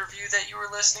recent interview that you were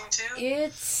listening to?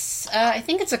 It's. I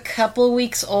think it's a couple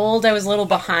weeks old. I was a little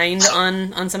behind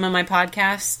on some of my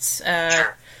podcasts.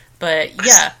 Sure. But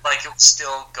yeah, like it was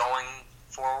still going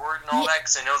forward and all that.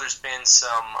 Because I know there's been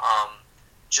some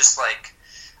just like.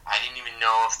 I didn't even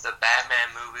know if the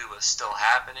Batman movie was still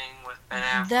happening with Ben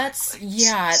Affleck. That's,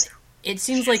 yeah, it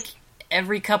seems like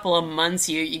every couple of months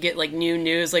you get, like, new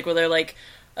news, like, where they're like,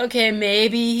 okay,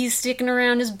 maybe he's sticking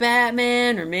around as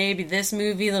Batman, or maybe this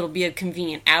movie that'll be a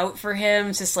convenient out for him.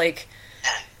 It's just like,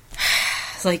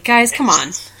 guys, come on.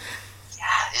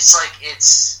 Yeah, it's like,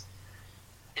 it's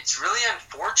really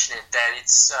unfortunate that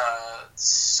it's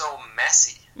so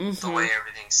messy. the way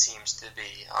everything seems to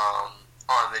be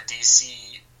on the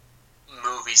DC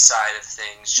movie side of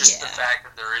things. Just the fact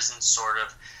that there isn't sort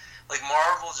of, like,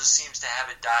 Marvel just seems to have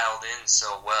it dialed in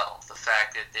so well. The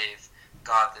fact that they've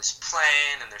got this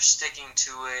plan and they're sticking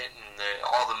to it, and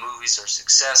all the movies are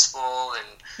successful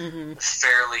and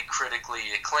fairly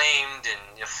critically acclaimed,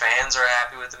 and fans are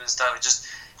happy with them and stuff. It just,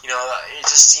 it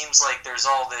just seems like there's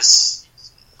all this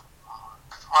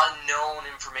unknown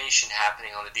information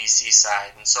happening on the DC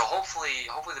side, and so hopefully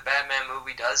the Batman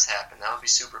movie does happen. That would be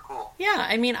super cool. Yeah,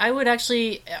 I mean, I would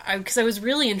actually, because I was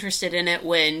really interested in it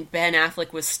when Ben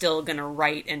Affleck was still going to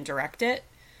write and direct it.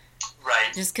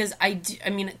 Right. Just because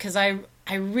I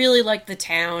really liked The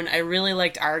Town, I really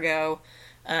liked Argo,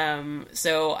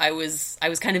 so I was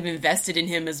kind of invested in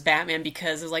him as Batman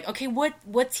because I was like, okay,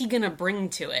 what's he going to bring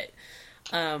to it?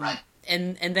 Right.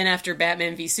 And then after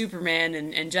Batman v Superman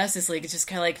and Justice League, it's just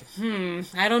kind of like,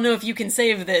 I don't know if you can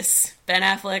save this, Ben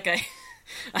Affleck.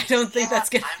 I don't think that's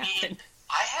going to happen.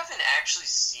 I haven't actually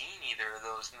seen either of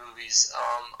those movies.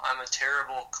 I'm a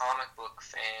terrible comic book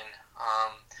fan.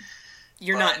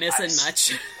 You're not missing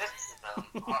much.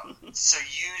 So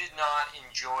you did not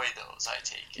enjoy those, I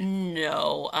take it?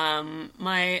 No.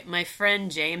 My friend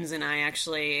James and I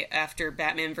actually, after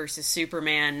Batman vs.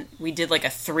 Superman, we did like a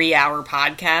 3-hour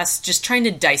podcast just trying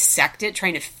to dissect it,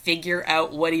 trying to figure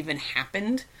out what even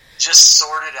happened. Just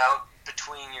sort it out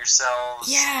between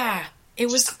yourselves. Yeah. It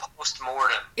was just a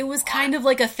post-mortem. It was kind of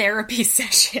like a therapy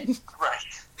session. Right.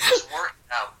 Just work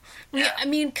it out. Yeah. I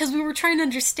mean, because we were trying to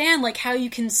understand, like, how you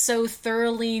can so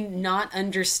thoroughly not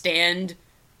understand,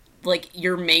 like,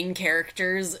 your main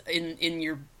characters in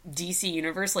your DC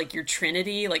universe, like, your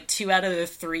Trinity, like, 2 out of the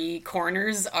 3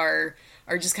 corners are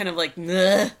just kind of like,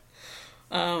 ugh.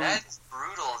 That's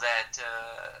brutal that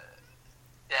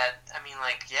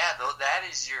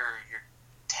is your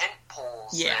tent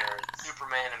poles there,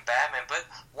 Superman and Batman, but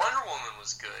Wonder Woman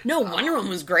was good. No, Wonder Woman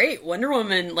was great. Wonder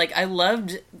Woman, like, I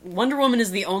loved... Wonder Woman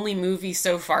is the only movie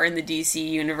so far in the DC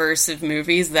universe of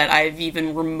movies that I've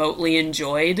even remotely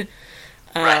enjoyed.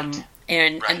 And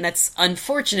that's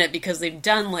unfortunate because they've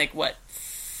done, like, what,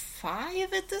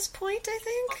 5 at this point, I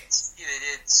think? They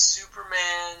did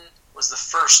Superman was the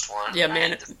first one. Yeah,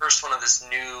 the first one of this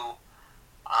new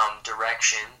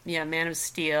direction. Yeah, Man of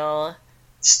Steel...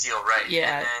 right.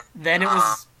 Yeah. Then it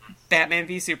was Batman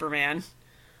v Superman.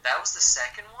 That was the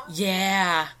second one?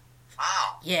 Yeah.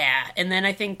 Wow. Yeah. And then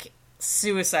I think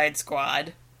Suicide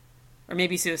Squad. Or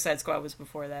maybe Suicide Squad was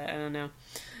before that. I don't know.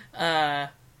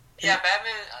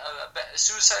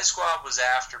 Suicide Squad was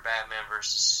after Batman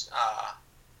versus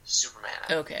Superman.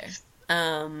 Okay.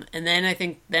 And then I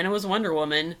think then it was Wonder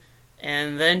Woman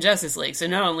and then Justice League. So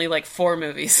no, only like 4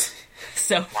 movies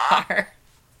so far.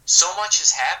 So much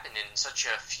has happened in such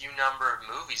a few number of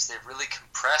movies. They've really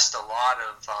compressed a lot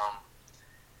of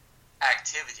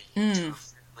activity into a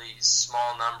really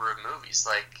small number of movies.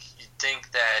 Like, you'd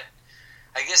think that...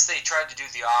 I guess they tried to do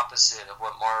the opposite of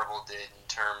what Marvel did in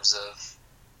terms of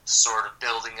sort of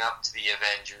building up to the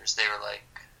Avengers. They were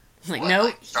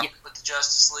start with the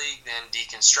Justice League, then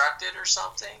deconstruct it or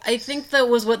something? I think that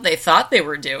was what they thought they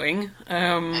were doing.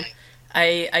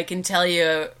 I can tell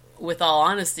you... With all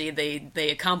honesty,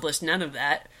 they accomplished none of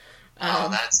that.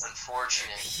 That's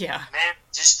unfortunate. Yeah. Man,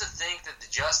 just to think that the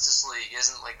Justice League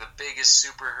isn't like the biggest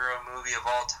superhero movie of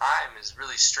all time is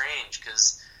really strange,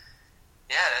 because,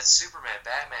 that's Superman,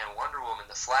 Batman, Wonder Woman,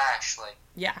 The Flash,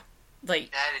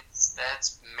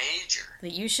 that's major.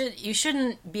 You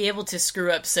shouldn't be able to screw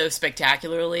up so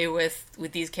spectacularly with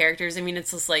these characters. I mean,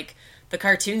 it's just like, the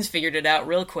cartoons figured it out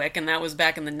real quick, and that was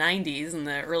back in the 90s and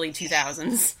the early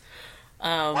 2000s.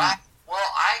 Well, I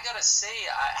gotta say,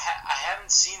 I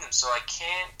haven't seen them, so I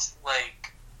can't,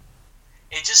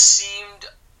 it just seemed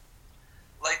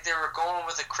like they were going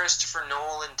with a Christopher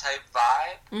Nolan type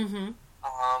vibe. Mm-hmm.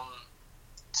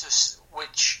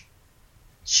 Which,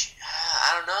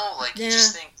 I don't know, you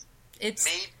just think,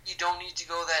 maybe you don't need to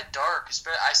go that dark.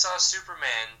 I saw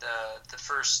Superman, the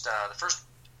Zack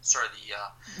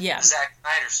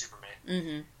Snyder Superman.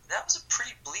 Mm-hmm. That was a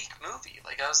pretty bleak movie.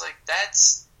 I was like,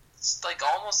 that's... It's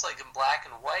almost in black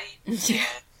and white, and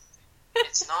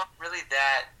it's not really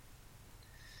that...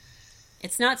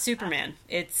 It's not Superman.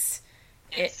 It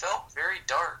felt very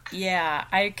dark. Yeah,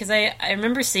 because I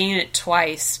remember seeing it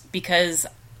twice, because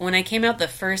when I came out the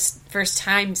first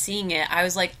time seeing it, I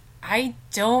was like, I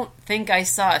don't think I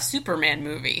saw a Superman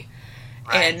movie.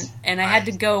 Right. And I had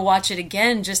to go watch it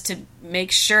again just to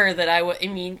make sure that I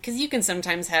mean, because you can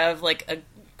sometimes have, a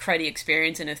cruddy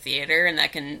experience in a theater, and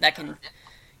that can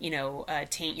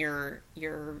taint your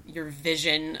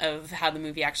vision of how the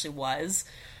movie actually was.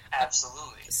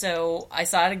 Absolutely. So I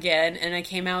saw it again, and I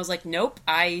came out, I was like, nope,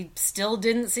 I still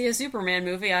didn't see a Superman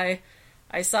movie. I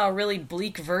saw a really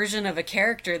bleak version of a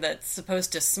character that's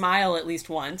supposed to smile at least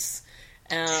once.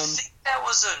 Do you think that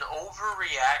was an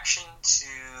overreaction to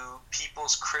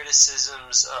people's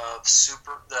criticisms of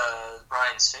the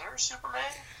Bryan Singer Superman?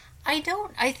 I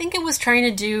think it was trying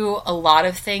to do a lot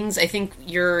of things. I think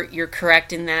you're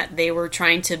correct in that they were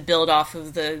trying to build off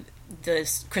of the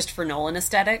Christopher Nolan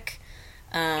aesthetic.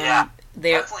 Yeah,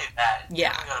 definitely that.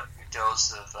 Yeah. Definitely got a big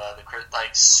dose of the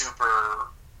super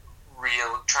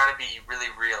real, trying to be really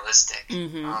realistic.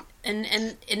 Mm-hmm.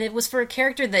 And it was for a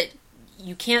character that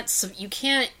you can't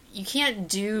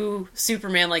do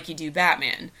Superman like you do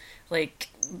Batman. Like,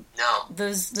 no,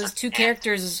 those two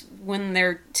characters, when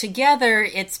they're together,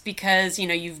 it's because,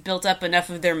 you've built up enough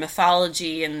of their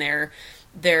mythology and their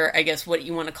I guess what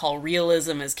you want to call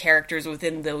realism as characters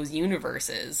within those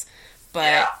universes.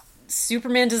 But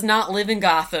Superman does not live in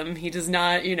Gotham. He does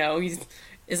not, he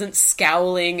isn't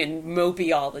scowling and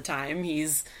mopey all the time.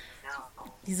 He's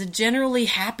a generally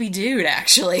happy dude,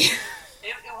 actually.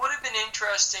 It would have been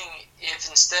interesting if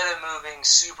instead of moving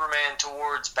Superman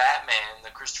towards Batman,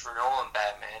 the Christopher Nolan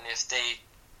Batman, if they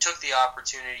took the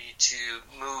opportunity to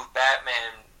move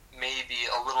Batman maybe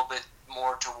a little bit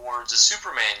more towards a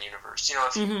Superman universe.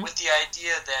 With the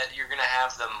idea that you're going to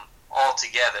have them all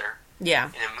together in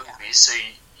a movie. So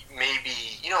maybe,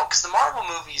 because the Marvel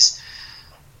movies,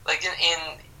 like in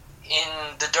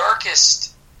the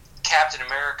darkest Captain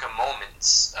America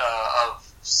moments of,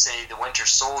 say, the Winter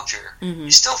Soldier,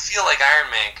 you still feel like Iron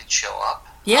Man could show up.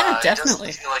 Yeah, definitely.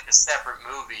 It doesn't feel like a separate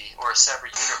movie or a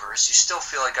separate universe. You still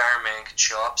feel like Iron Man could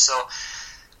show up. So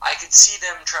I could see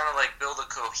them trying to build a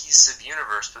cohesive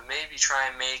universe, but maybe try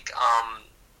and make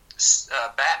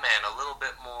Batman a little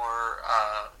bit more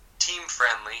team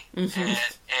friendly and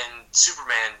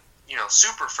Superman,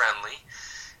 super friendly,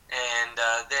 and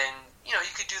then you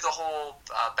could do the whole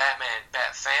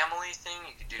Bat family thing.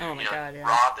 You could do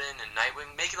Robin and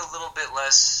Nightwing, make it a little bit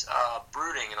less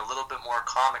brooding and a little bit more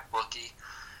comic booky,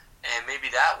 and maybe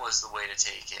that was the way to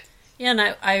take it. Yeah,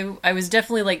 and I was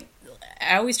definitely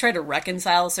I always try to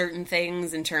reconcile certain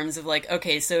things in terms of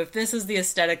okay, so if this is the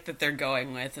aesthetic that they're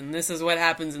going with, and this is what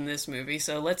happens in this movie,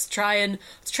 so let's try and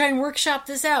workshop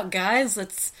this out, guys.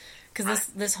 Because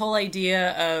this whole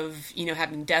idea of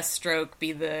having Deathstroke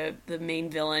be the main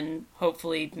villain,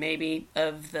 hopefully maybe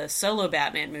of the solo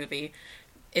Batman movie,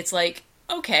 it's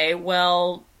okay,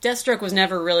 well, Deathstroke was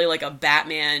never really a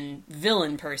Batman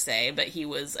villain per se, but he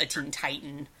was a Teen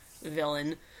Titan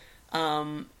villain.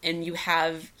 And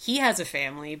he has a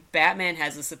family, Batman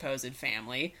has a supposed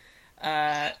family,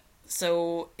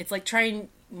 so it's try and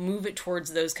move it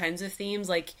towards those kinds of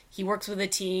themes. He works with a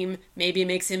team, maybe it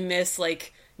makes him miss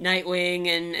Nightwing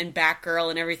and Batgirl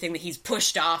and everything that he's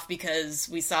pushed off because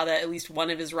we saw that at least one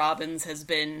of his Robins has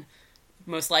been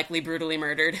most likely brutally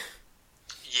murdered.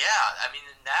 Yeah, I mean,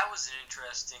 that was an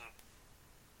interesting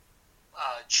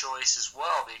choice as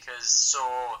well, because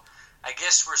I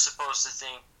guess we're supposed to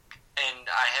think, and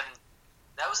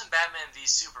that was in Batman v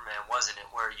Superman, wasn't it,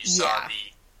 where you saw the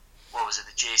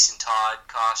Jason Todd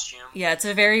costume? Yeah, it's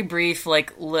a very brief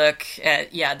look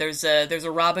at there's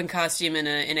a Robin costume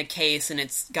in a case, and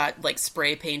it's got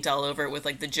spray paint all over it with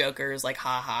the Joker's ha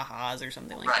ha ha's or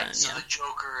something like that. Right, so the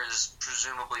Joker has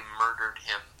presumably murdered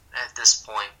him at this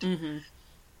point. Mm-hmm.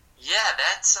 Yeah,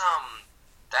 that's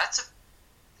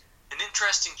an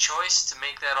interesting choice to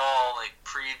make that all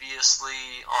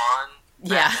previously on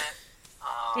Batman.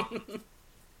 Yeah.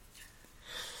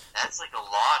 That's a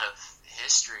lot of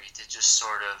history to just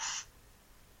sort of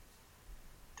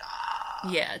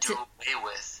do away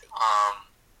with.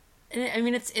 I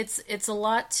mean, it's a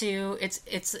lot to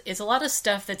it's a lot of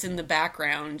stuff that's in the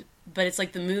background, but it's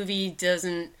the movie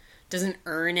doesn't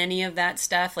earn any of that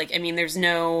stuff. I mean,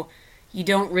 you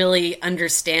don't really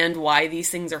understand why these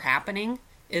things are happening.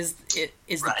 Is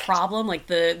the problem.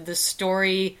 The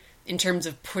story in terms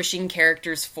of pushing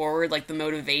characters forward, the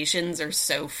motivations are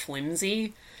so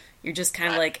flimsy. You're just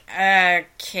kind of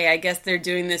okay, I guess they're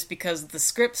doing this because the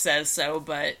script says so,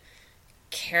 but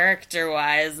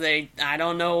character-wise, I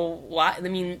don't know why. I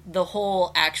mean, the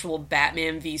whole actual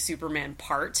Batman v Superman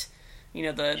part,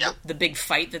 the big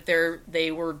fight that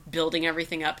they were building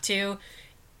everything up to,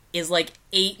 is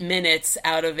 8 minutes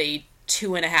out of a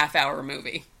 2.5 hour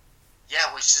movie.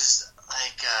 Yeah, which is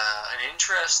an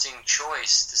interesting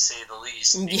choice to say the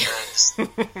least, because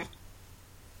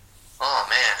oh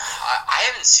man, I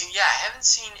haven't seen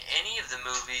any of the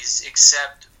movies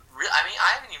except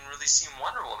I haven't even really seen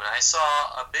Wonder Woman. I saw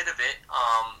a bit of it,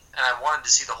 and I wanted to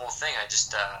see the whole thing. I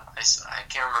just I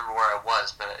can't remember where I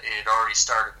was, but it had already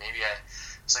started. Maybe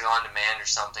was like on demand or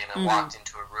something, and I walked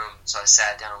into a room, so I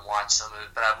sat down and watched some of it.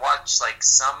 But I've watched like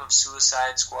some of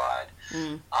Suicide Squad.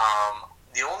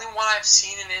 The only one I've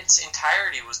seen in its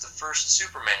entirety was the first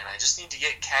Superman. I just need to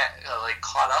get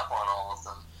caught up on all of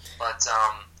them. But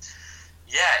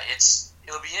yeah,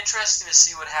 it'll be interesting to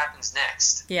see what happens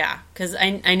next. Yeah, because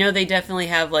I know they definitely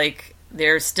have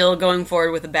they're still going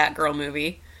forward with a Batgirl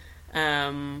movie.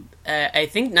 I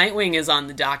think Nightwing is on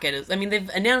the docket. I mean, they've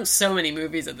announced so many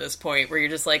movies at this point where you're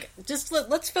just like,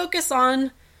 let's focus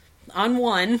on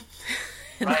one.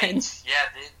 Right. Yeah.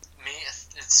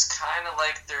 It's kind of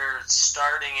like they're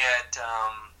starting at,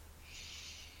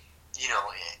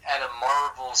 at a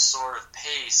Marvel sort of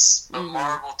pace, but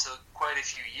Marvel took quite a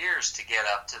few years to get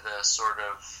up to the sort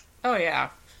of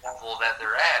level that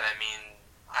they're at. I mean,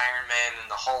 Iron Man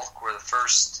and the Hulk were the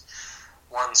first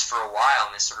ones for a while,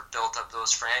 and they sort of built up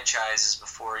those franchises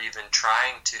before even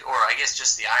trying to, or I guess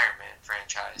just the Iron Man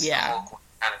franchise. Yeah. The Hulk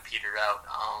kind of petered out.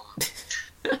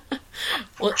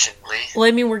 Unfortunately. Well,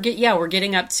 I mean, we're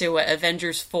getting up to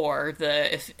Avengers 4,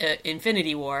 the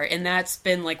Infinity War, and that's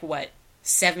been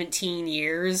 17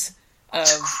 years of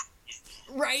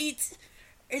right.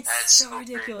 That's so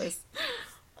ridiculous.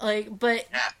 But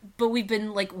we've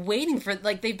been waiting for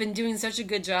they've been doing such a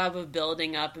good job of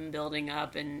building up,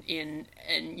 and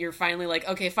you're finally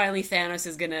okay, finally Thanos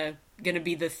is gonna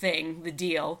be the thing, the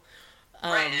deal.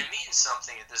 Right, and it means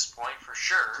something at this point for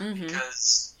sure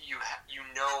because you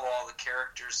know all the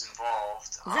characters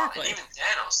involved. Exactly. And even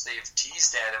Thanos, they've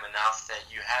teased at him enough that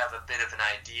you have a bit of an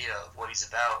idea of what he's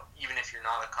about, even if you're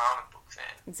not a comic book fan.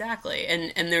 Exactly.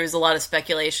 And there was a lot of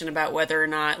speculation about whether or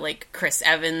not, Chris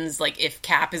Evans, if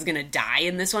Cap is going to die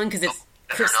in this one, because it's...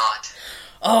 Chris... not.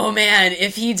 Oh, man,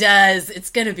 if he does, it's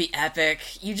going to be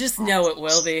epic. You just know it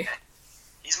will be.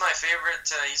 He's my favorite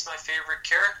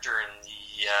character in the...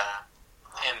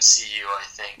 MCU, I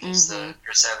think, is the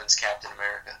Chris Evans Captain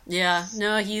America. Yeah,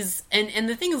 no, he's and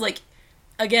the thing is,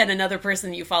 again, another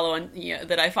person that you follow on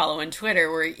that I follow on Twitter,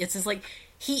 where it's just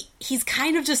he's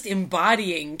kind of just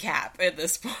embodying Cap at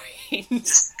this point.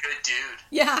 Just a good dude.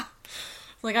 Yeah,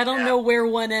 I don't know where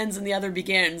one ends and the other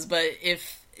begins, but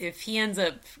if he ends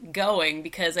up going,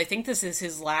 because I think this is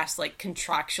his last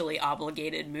contractually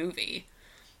obligated movie.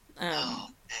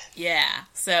 Yeah,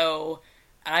 so.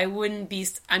 I wouldn't be.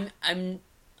 I'm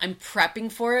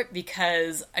prepping for it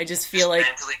because I just feel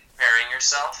mentally preparing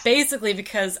yourself. Basically,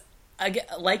 because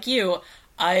like you,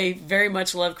 I very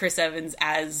much love Chris Evans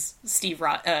as not Steve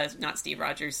Rogers.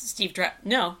 Rogers. You got it.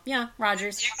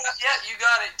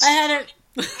 I had it.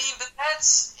 I mean, but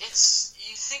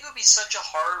you think it would be such a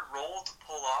hard role to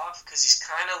pull off because he's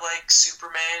kind of like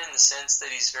Superman in the sense that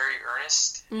he's very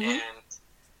earnest and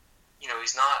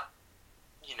he's not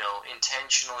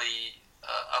intentionally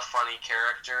a funny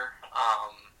character,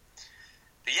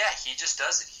 but yeah, he just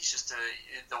does it. He's just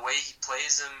the way he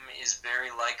plays him is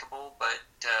very likable, but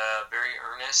very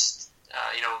earnest.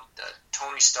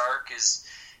 Tony Stark is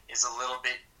a little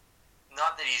bit,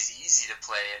 not that he's easy to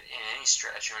play in any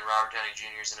stretch. I mean, Robert Downey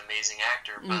Jr. is an amazing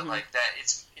actor, but that,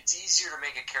 it's easier to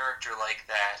make a character like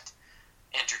that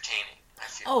entertaining. I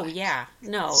feel. Oh yeah,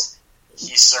 no.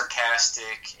 He's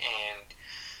sarcastic and.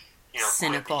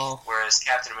 Cynical. Whereas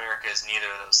Captain America is neither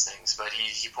of those things, but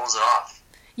he pulls it off.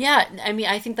 Yeah, I mean,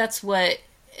 I think that's what,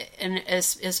 and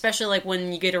especially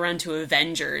when you get around to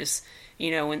Avengers,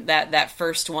 when that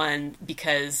first one,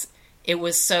 because it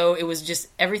was just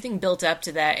everything built up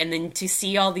to that, and then to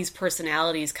see all these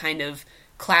personalities kind of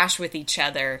clash with each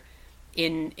other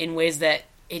in ways that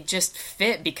it just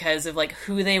fit because of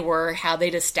who they were, how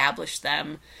they'd established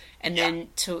them, and then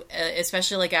to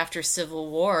especially after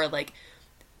Civil War,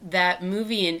 that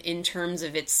movie in terms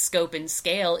of its scope and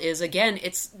scale is, again,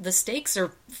 the stakes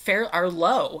are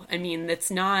low. I mean,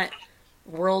 it's not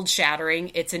world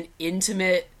shattering. It's an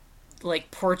intimate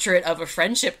portrait of a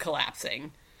friendship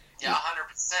collapsing. Yeah,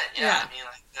 100%. Yeah. I mean,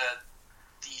 the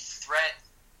threat,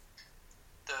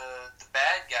 the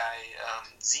bad guy,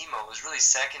 Zemo, was really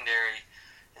secondary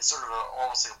and sort of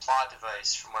almost like a plot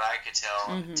device from what I could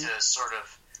tell to sort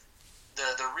of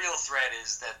the real threat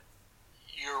is that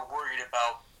you're worried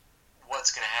about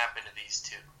what's going to happen to these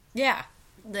two. Yeah,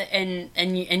 and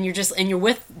you're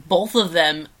with both of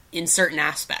them in certain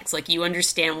aspects. You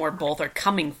understand where both are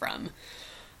coming from.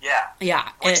 Yeah.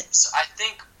 Which I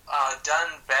think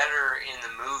done better in the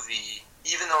movie.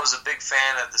 Even though I was a big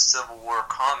fan of the Civil War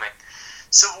comic.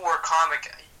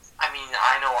 I mean,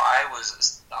 I know I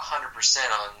was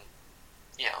 100% on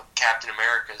Captain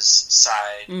America's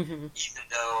side, even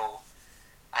though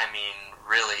I mean,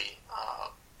 really.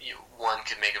 One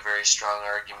could make a very strong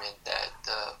argument that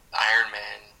the Iron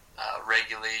Man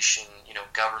regulation,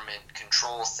 government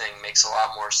control thing makes a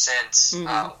lot more sense when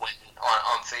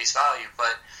on face value.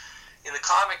 But in the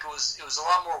comic, it was a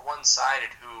lot more one-sided.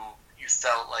 Who you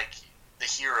felt like the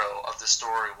hero of the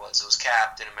story was. It was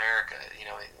Captain America.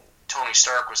 Tony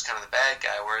Stark was kind of the bad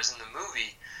guy, whereas in the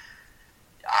movie,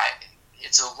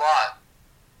 it's a lot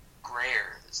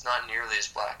grayer. It's not nearly as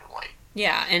black and white.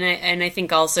 Yeah, and I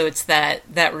think also it's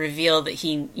that reveal that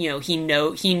he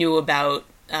knew about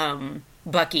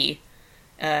Bucky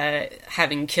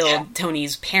having killed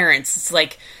Tony's parents. It's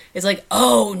like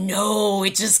oh no,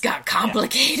 it just got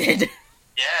complicated.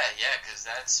 Yeah, because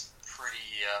that's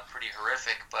pretty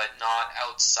horrific, but not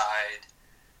outside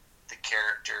the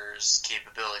character's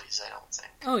capabilities, I don't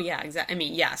think. Oh yeah, exactly. I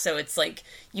mean, yeah. So it's like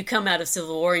you come out of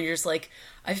Civil War and you're just like,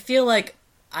 I feel like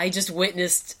I just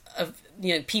witnessed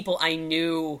people I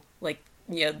knew,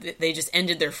 they just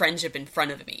ended their friendship in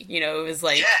front of me. It was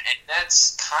like... Yeah, and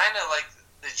that's kind of like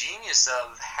the genius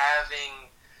of having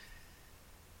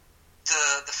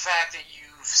the fact that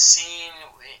you've seen,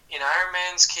 in Iron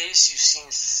Man's case, you've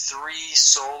seen 3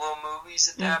 solo movies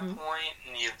at that point,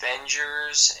 in the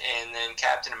Avengers, and then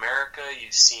Captain America,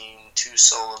 you've seen 2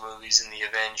 solo movies in the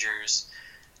Avengers,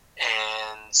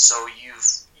 and so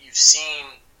you've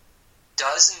seen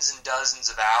dozens and dozens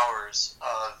of hours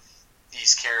of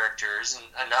these characters, and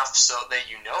enough so that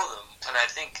you know them. And I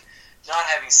think not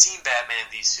having seen Batman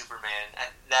v Superman,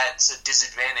 that's a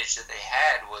disadvantage that they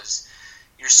had, was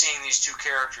you're seeing these 2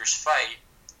 characters fight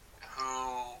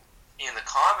who in the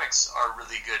comics are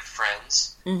really good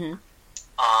friends. But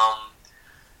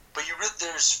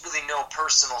there's really no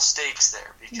personal stakes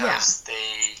there, because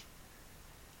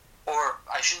or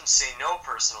I shouldn't say no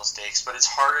personal stakes, but it's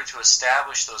harder to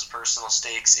establish those personal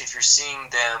stakes if you're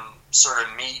seeing them sort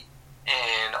of meet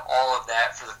and all of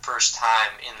that for the first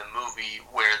time in the movie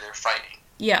where they're fighting.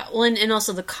 Yeah, well, and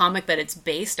also the comic that it's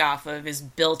based off of was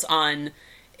built on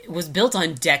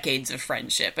decades of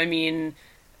friendship. I mean,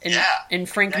 and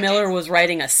Frank Miller was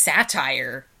writing a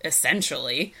satire,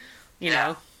 essentially, you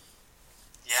know.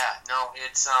 Yeah, no,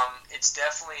 it's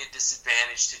definitely a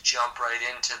disadvantage to jump right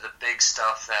into the big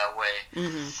stuff that way.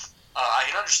 I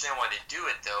can understand why they do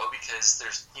it, though, because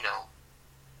there's,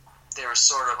 they were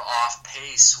sort of off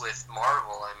pace with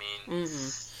Marvel. I mean,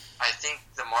 I think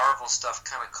the Marvel stuff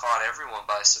kind of caught everyone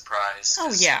by surprise.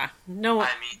 Oh, yeah. No.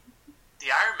 I mean,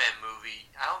 the Iron Man movie,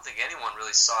 I don't think anyone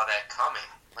really saw that coming.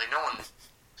 Like, no one...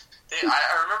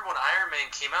 I remember when Iron Man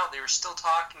came out, they were still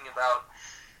talking about...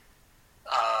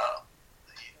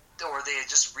 or they had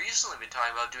just recently been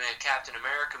talking about doing a Captain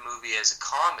America movie as a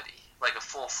comedy, like a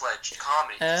full-fledged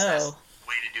comedy. That's the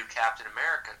way to do Captain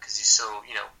America, because he's so,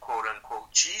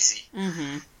 quote-unquote cheesy.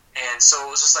 And so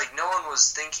it was just like no one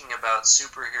was thinking about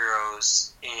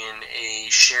superheroes in a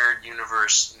shared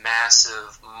universe,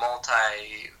 massive,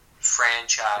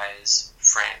 multi-franchise,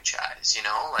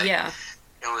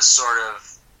 It was sort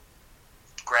of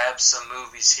grab some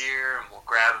movies here, and we'll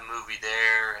grab a movie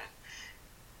there, and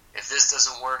if this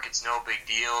doesn't work, it's no big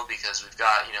deal, because we've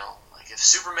got, if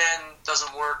Superman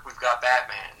doesn't work, we've got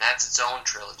Batman. That's its own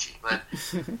trilogy. But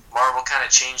Marvel kind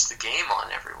of changed the game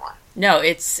on everyone. No,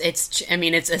 it's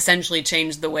essentially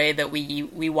changed the way that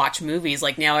we watch movies.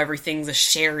 Like, now everything's a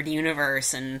shared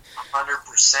universe, and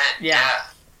 100%. Yeah.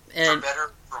 And for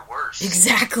better or for worse.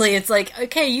 Exactly. It's like,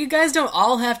 okay, you guys don't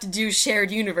all have to do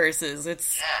shared universes.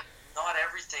 Not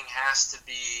everything has to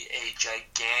be a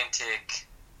gigantic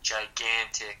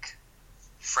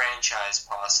franchise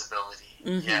possibility.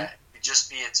 Yeah, it could just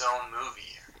be its own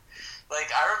movie. Like,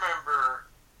 I remember,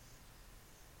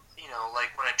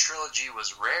 like when a trilogy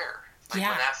was rare. Like,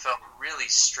 when that felt really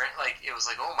strange. Like, it was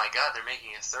like, oh my god, they're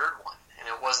making a third one. And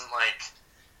it wasn't like,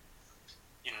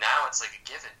 now it's like a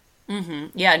given.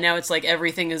 Yeah, now it's like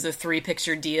everything is a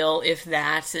 3-picture deal, if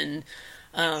that, and...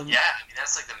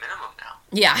 that's like the minimum now.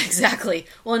 Yeah, exactly.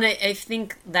 Well, and I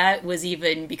think that was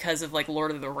even because of, like,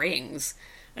 Lord of the Rings.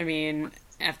 I mean,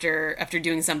 after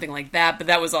doing something like that, but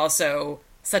that was also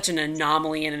such an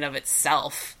anomaly in and of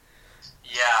itself.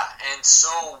 Yeah, and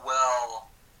so well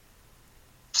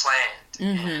planned.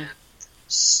 And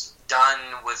done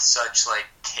with such, like,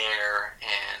 care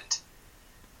and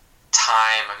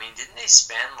time. I mean, didn't they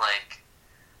spend, like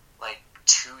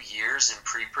 2 years in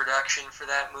pre-production for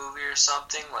that movie or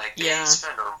something? Like, they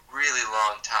spent a really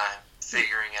long time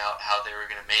figuring out how they were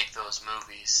going to make those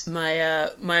movies.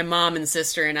 My mom and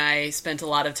sister and I spent a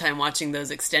lot of time watching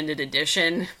those extended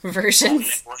edition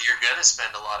versions. Well, you're going to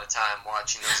spend a lot of time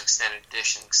watching those extended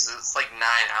editions, because it's like 9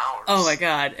 hours. Oh my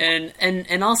god.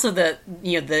 And also the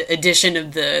addition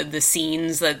of the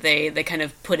scenes that they kind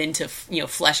of put into,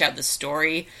 flesh out the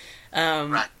story.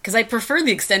 Because I prefer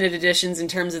the extended editions in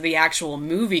terms of the actual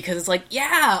movie, because it's like,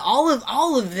 yeah, all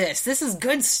of this is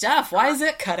good stuff. Why is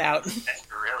it cut out?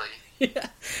 Really? Yeah.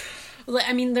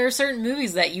 I mean, there are certain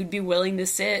movies that you'd be willing to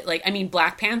sit, like, I mean,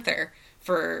 Black Panther,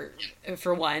 for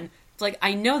one. It's like,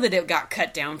 I know that it got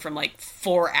cut down from, like,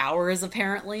 4 hours,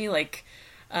 apparently, like,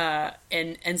 and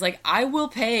it's like, I will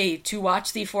pay to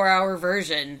watch the 4-hour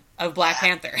version of Black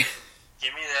Panther.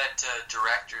 Give me that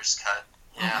director's cut.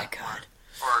 Yeah. Oh my god.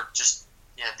 Or just,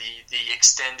 the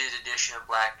extended edition of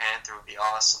Black Panther would be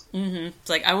awesome. Mm-hmm. It's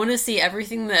like, I want to see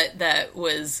everything that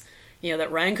was,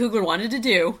 that Ryan Coogler wanted to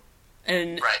do.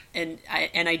 And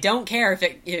I don't care if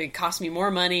it costs me more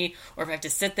money, or if I have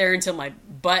to sit there until I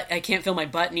can't feel my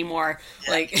butt anymore.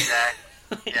 Yeah, like,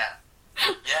 exactly. Yeah.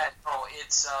 No,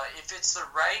 it's if it's the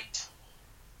right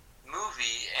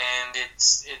movie, and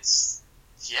it's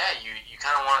you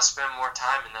kind of want to spend more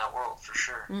time in that world for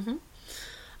sure. Mm-hmm.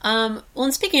 Well,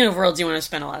 and speaking of worlds you want to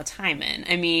spend a lot of time in,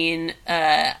 I mean,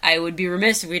 I would be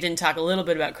remiss if we didn't talk a little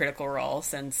bit about Critical Role,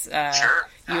 since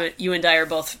you and I are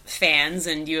both fans,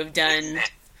 and you have done,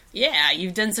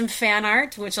 you've done some fan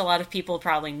art, which a lot of people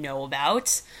probably know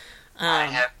about.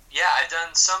 I've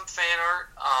done some fan art,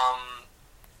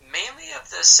 mainly of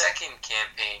the second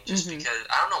campaign, just because,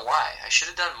 I don't know why, I should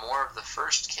have done more of the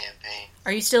first campaign.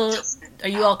 Are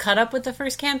you all caught up with the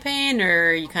first campaign, or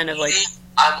are you kind of like...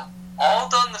 I'm all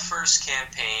done the first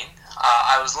campaign.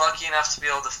 I was lucky enough to be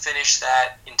able to finish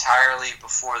that entirely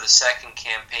before the second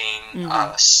campaign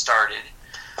started.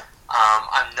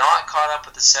 I'm not caught up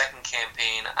with the second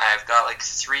campaign. I've got like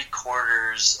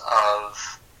 3/4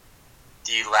 of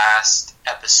the last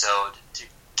episode to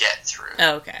get through.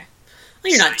 Oh, okay.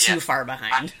 Well, you're not too far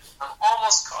behind. I'm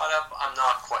almost caught up. I'm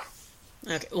not quite.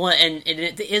 Okay. Well, and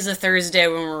it is a Thursday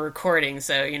when we're recording,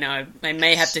 so I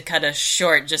may have to cut us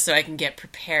short just so I can get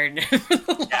prepared. Yeah, you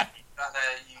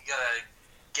gotta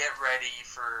get ready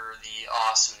for the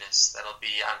awesomeness that'll be,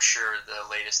 I'm sure,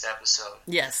 the latest episode.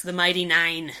 Yes, the Mighty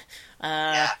Nine.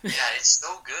 Yeah, it's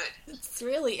so good. It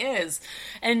really is,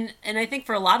 and I think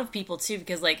for a lot of people too,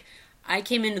 because like I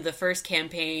came into the first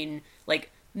campaign like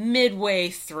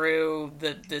midway through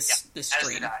the stream.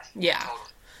 As did I. Yeah. Totally.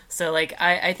 So, like,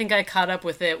 I think I caught up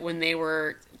with it when they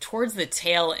were towards the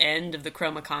tail end of the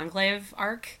Chroma Conclave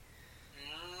arc.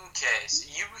 Okay, so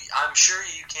I'm sure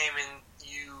you came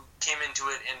into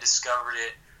it and discovered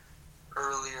it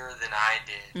earlier than I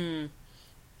did.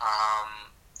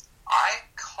 I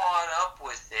caught up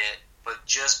with it, but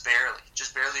just barely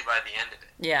by the end of it.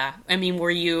 Yeah, I mean,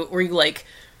 were you like...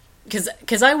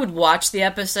 Because I would watch the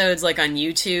episodes like on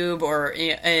YouTube,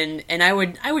 and I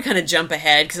would kind of jump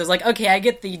ahead because I was like, okay, I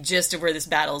get the gist of where this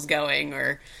battle's going,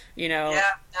 or Yeah.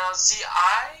 Now, see,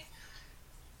 I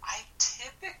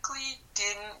typically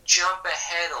didn't jump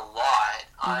ahead a lot.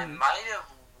 I might have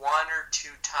 1 or 2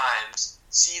 times.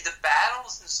 See, the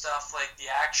battles and stuff, like the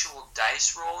actual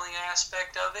dice rolling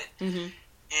aspect of it,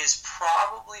 is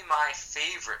probably my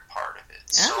favorite part of it.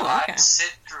 So I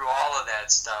sit through all of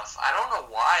that stuff. I don't know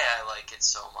why I like it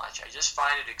so much. I just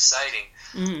find it exciting.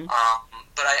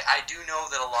 But I do know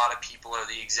that a lot of people are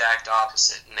the exact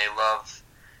opposite, and they love,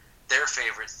 their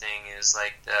favorite thing is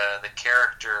like the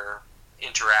character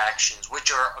interactions,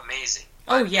 which are amazing.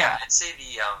 But, I'd say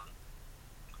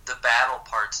the battle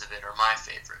parts of it are my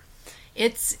favorite.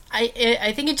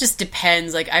 I think it just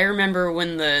depends. Like, I remember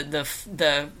when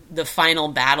the final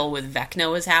battle with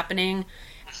Vecna was happening.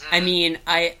 I mean,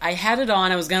 I had it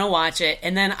on, I was gonna watch it,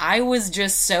 and then I was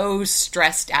just so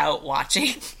stressed out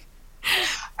watching.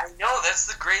 I know,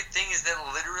 that's the great thing, is that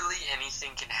literally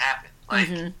anything can happen. Like,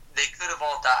 they could have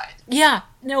all died. Yeah,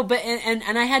 no, but,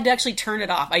 and I had to actually turn it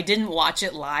off. I didn't watch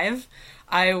it live.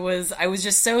 I was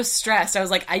just so stressed. I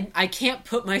was like, I can't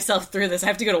put myself through this. I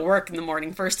have to go to work in the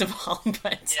morning, first of all.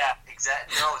 But yeah,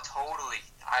 exactly. No, totally.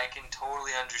 I can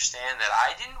totally understand that.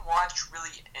 I didn't watch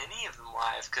really any of them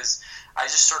live because I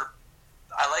just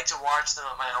I like to watch them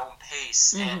at my own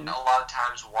pace, and a lot of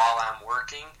times while I'm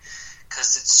working,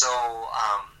 because it's so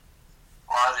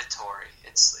auditory.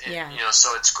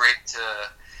 So it's great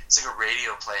it's like a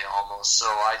radio play almost. So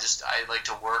I like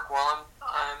to work while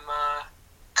I'm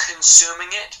consuming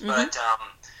it, but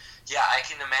I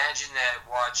can imagine that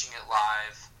watching it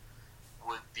live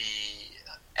would be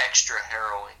extra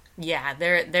harrowing. Yeah,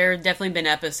 there have definitely been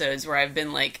episodes where I've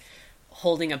been like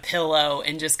holding a pillow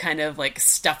and just kind of like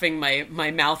stuffing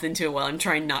my mouth into it while I'm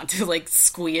trying not to like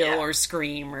squeal or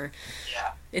scream or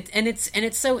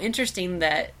it's so interesting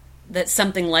that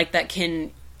something like that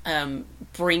can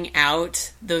bring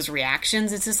out those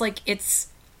reactions. It's just like it's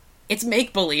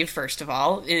make believe, first of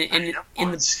all.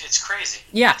 It's crazy.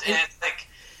 Yeah, and it's like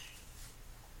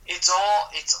it's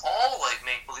all like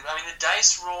make believe. I mean, the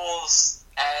dice rolls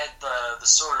add the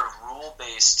sort of rule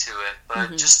base to it,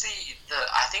 but just the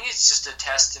I think it's just a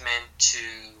testament to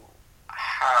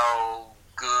how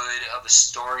good of a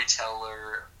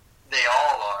storyteller they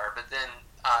all are. But then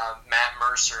Matt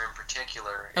Mercer in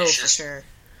particular is just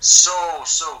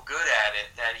so good at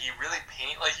it that he really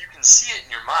like you can see it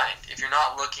in your mind if you're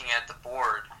not looking at the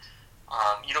board.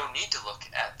 You don't need to look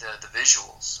at the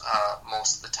visuals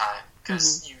most of the time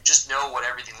because you just know what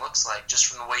everything looks like just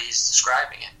from the way he's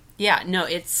describing it. Yeah, no,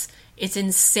 it's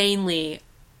insanely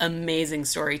amazing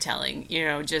storytelling. You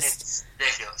know, just it's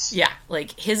ridiculous. Yeah,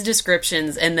 like his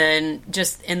descriptions, and then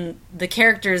just and the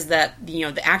characters that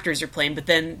the actors are playing, but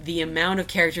then the amount of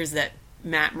characters that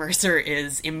Matt Mercer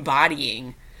is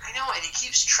embodying. I know, and he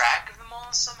keeps track of them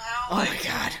all somehow. Oh my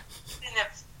god!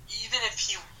 Even if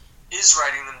he is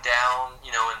writing them down,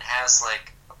 and has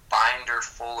like a binder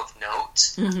full of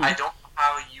notes, I don't know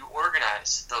how you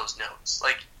organize those notes.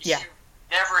 Like he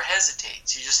never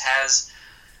hesitates.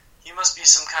 He must be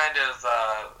some kind of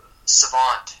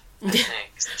savant, I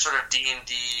think, some sort of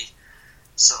D&D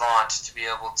savant to be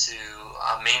able to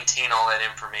maintain all that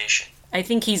information. I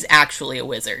think he's actually a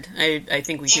wizard. I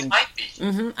think he might be. It'd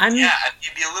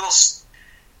be a little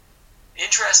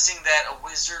interesting that a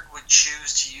wizard would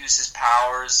choose to use his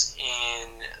powers in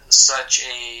such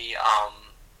a I'm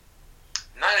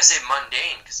not gonna say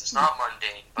mundane because it's not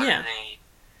mundane, but in a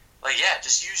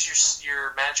just use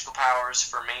your magical powers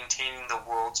for maintaining the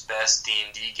world's best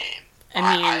D&D game.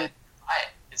 I mean,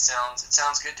 it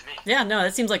sounds good to me. Yeah, no,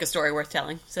 that seems like a story worth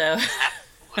telling. So,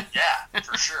 yeah,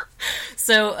 for sure.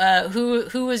 So,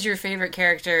 who was your favorite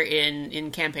character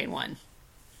in Campaign 1?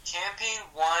 Campaign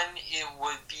 1, it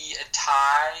would be a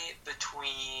tie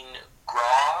between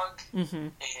Grog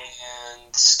and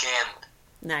Scanlan.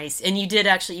 Nice, and you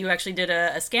actually did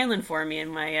a Scanlan for me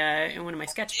in one of my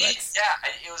sketchbooks. Yeah,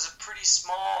 it was a pretty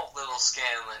small little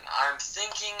Scanlan. I'm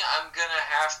thinking I'm gonna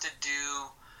have to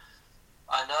do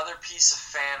another piece of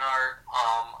fan art.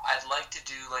 I'd like to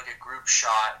do like a group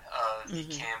shot of the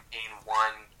Campaign 1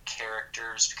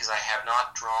 characters because I have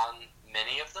not drawn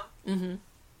many of them.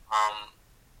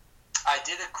 I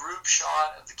did a group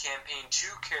shot of the Campaign 2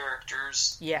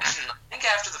 characters. Yeah, I think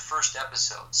after the first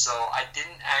episode, so I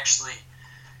didn't actually.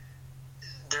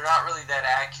 They're not really that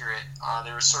accurate.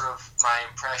 They were sort of my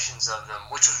impressions of them,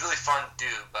 which was really fun to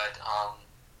do. But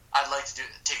I'd like to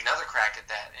take another crack at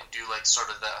that and do like sort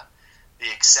of the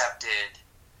accepted.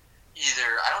 Either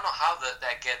I don't know how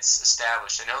that gets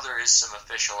established. I know there is some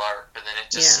official art, but then it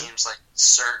just seems like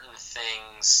certain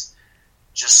things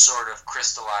just sort of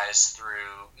crystallize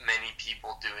through many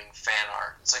people doing fan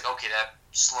art. It's like okay, that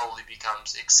slowly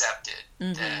becomes accepted.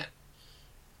 That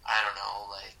I don't know,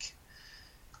 like.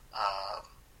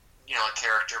 A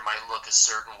character might look a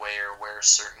certain way or wear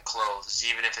certain clothes,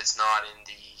 even if it's not in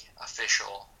the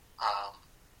official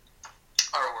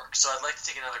artwork. So I'd like to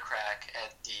take another crack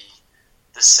at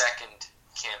the second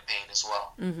campaign as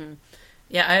well.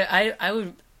 Yeah, I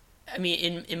would. I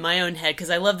mean, in my own head, because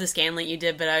I love the Scanlan you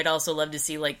did, but I'd also love to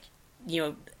see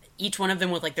each one of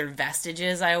them with like their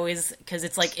vestiges. I always because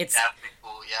it's like it's. That'd be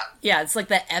cool, yeah. Yeah, it's like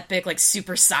the epic like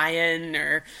Super Saiyan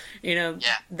or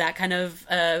that kind of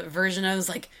version. I was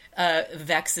like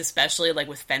Vex, especially like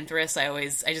with Fenthras.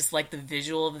 I just like the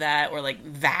visual of that, or like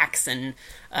Vax and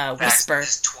Whisper.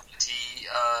 His 20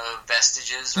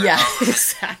 vestiges. Or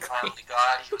exactly. He finally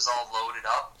got. He was all loaded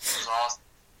up. It was awesome.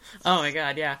 Oh my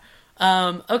god, yeah.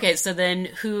 Okay, so then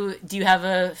who do you have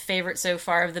a favorite so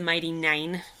far of the Mighty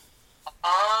Nine?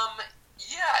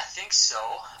 Yeah, I think so.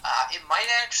 It might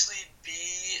actually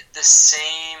be the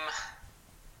same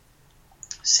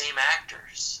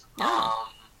actors.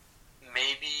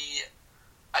 Maybe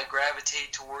I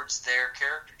gravitate towards their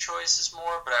character choices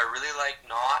more, but I really like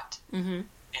Knott, and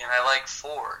I like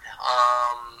Ford.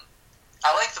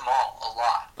 I like them all a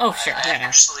lot. Oh, sure.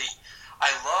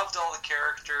 I loved all the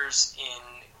characters in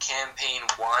Campaign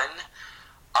 1.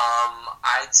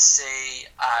 I'd say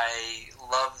I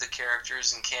love the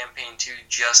characters in Campaign 2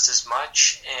 just as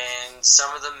much, and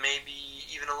some of them maybe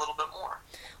even a little bit more.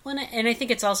 Well, and I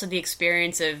think it's also the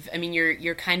experience of, I mean,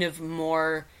 you're kind of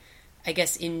more, I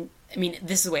guess, this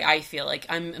is the way I feel, like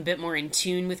I'm a bit more in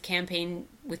tune with Campaign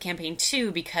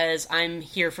 2 because I'm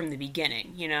here from the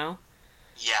beginning, Yeah,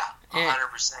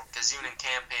 100%, because even in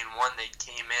Campaign 1, they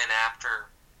came in after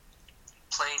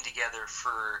playing together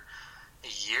for a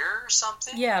year or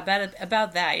something? Yeah,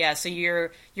 about that, yeah. So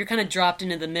you're kind of dropped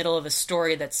into the middle of a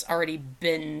story that's already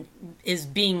is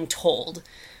being told.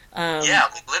 Yeah,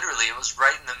 literally, it was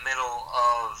right in the middle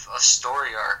of a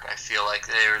story arc, I feel like.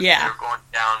 They were going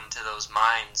down to those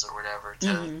mines or whatever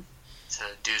to to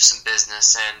do some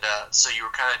business, and so you were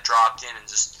kind of dropped in and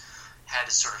just had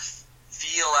to sort of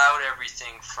feel out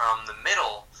everything from the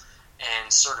middle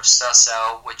and sort of suss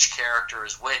out which character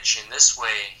is which. In this way,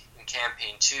 in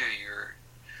campaign 2,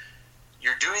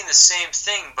 you're doing the same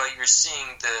thing, but you're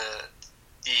seeing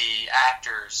the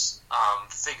actors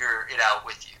figure it out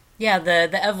with you. Yeah,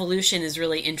 the evolution is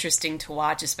really interesting to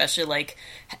watch, especially like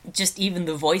just even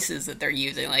the voices that they're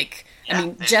using. Like, yeah, I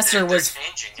mean, Jester was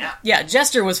changing.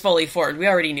 Jester was fully forward. We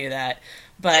already knew that,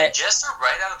 but yeah, Jester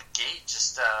right out of the gate,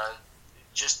 just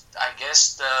I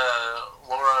guess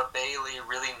Laura Bailey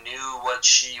really knew what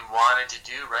she wanted to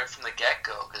do right from the get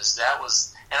go, because that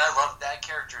was, and I love that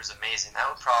character is amazing. That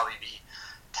would probably be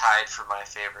tied for my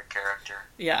favorite character.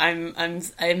 Yeah,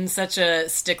 I'm such a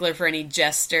stickler for any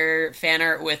Jester fan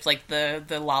art with like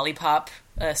the lollipop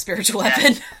spiritual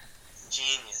weapon.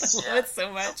 Genius. I love it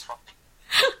so much.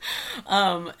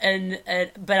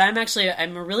 But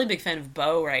I'm a really big fan of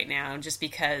Bo right now, just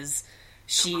because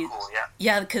she, cool,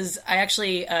 because I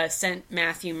actually sent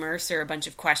Matthew Mercer a bunch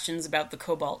of questions about the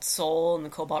Cobalt Soul and the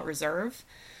Cobalt Reserve.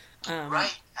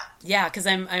 Right. Yeah, because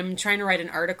I'm trying to write an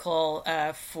article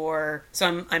so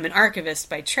I'm an archivist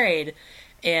by trade,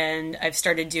 and I've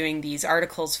started doing these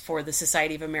articles for the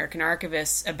Society of American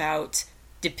Archivists about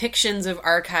depictions of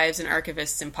archives and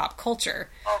archivists in pop culture.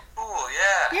 Oh, cool,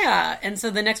 yeah. Yeah, and so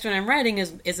the next one I'm writing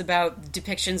is about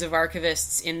depictions of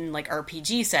archivists in like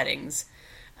RPG settings.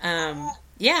 Yeah.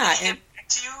 Did he get back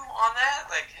to you on that?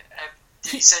 Like,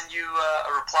 did he send you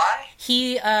a reply?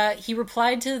 He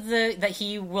replied to that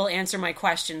he will answer my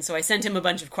questions, so I sent him a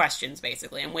bunch of questions,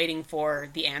 basically. I'm waiting for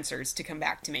the answers to come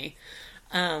back to me.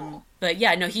 But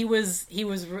yeah, no, he was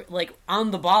like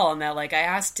on the ball on that. Like I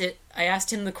asked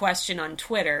him the question on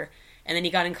Twitter, and then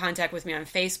he got in contact with me on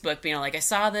Facebook, being like, I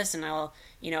saw this, and I'll,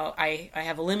 I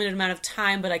have a limited amount of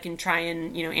time, but I can try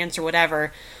and, answer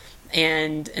whatever.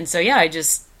 And so yeah,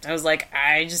 I was like,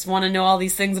 I just want to know all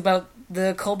these things about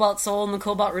the Cobalt Soul and the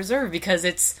Cobalt Reserve, because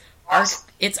it's awesome.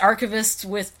 It's archivists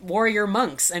with warrior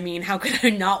monks. I mean, how could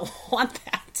I not want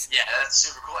that? Yeah, that's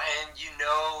super cool. And you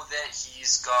know that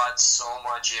he's got so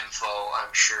much info,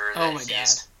 I'm sure, that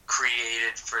he's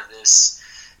created for this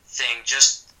thing,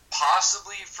 just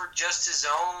possibly for just his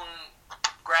own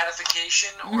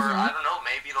gratification, or I don't know,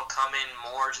 maybe it'll come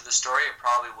in more to the story. It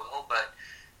probably will, but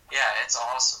yeah, it's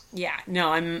awesome. Yeah,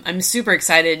 no, I'm super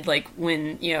excited, like,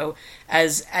 when,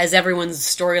 as everyone's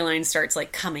storyline starts,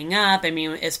 like, coming up. I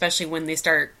mean, especially when they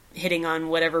start hitting on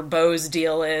whatever Bo's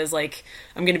deal is, like,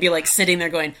 I'm going to be, like, sitting there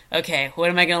going, okay, what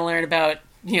am I going to learn about,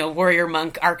 warrior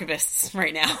monk archivists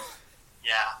right now?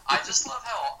 Yeah, I just love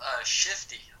how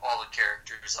shifty all the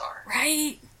characters are.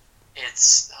 Right?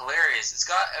 It's hilarious. It's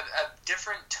got a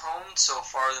different tone so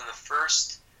far than the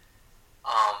first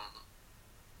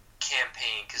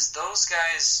campaign, because those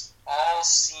guys all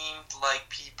seemed like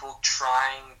people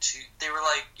they were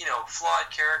like, flawed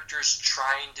characters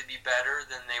trying to be better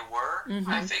than they were,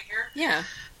 I figured. Yeah.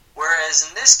 Whereas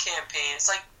in this campaign, it's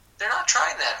like, they're not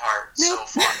trying that hard so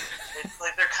far. It's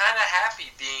like, they're kind of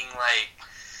happy being like,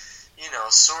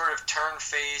 sort of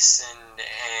turn-face and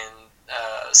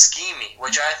scheming,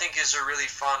 which I think is a really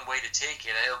fun way to take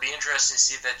it. It'll be interesting to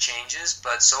see if that changes,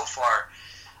 but so far,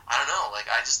 I don't know,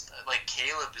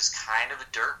 Caleb is kind of a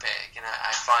dirtbag, and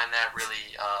I find that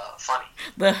really funny.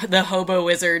 The hobo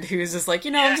wizard who's just like,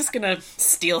 I'm just gonna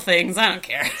steal things, I don't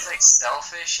care. He's like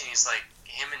selfish, and he's like,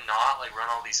 him and Knot like run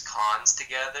all these cons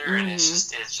together, and it's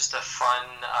just a fun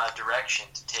direction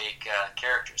to take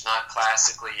characters, not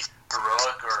classically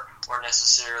heroic or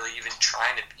necessarily even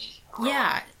trying to be heroic.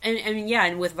 Yeah,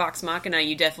 and with Vox Machina,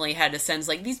 you definitely had a sense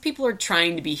like these people are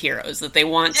trying to be heroes, that they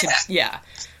want to.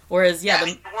 Whereas, they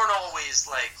weren't always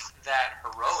like that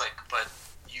heroic, but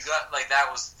you got like that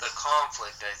was the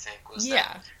conflict. I think was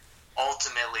that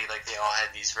ultimately like they all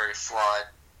had these very flawed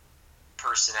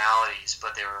personalities,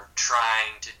 but they were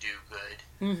trying to do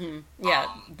good. Mm-hmm. Yeah,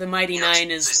 the Mighty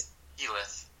Nine is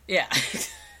Keyleth. Yeah,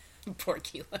 poor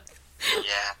Keyleth.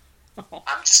 Yeah,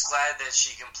 I'm just glad that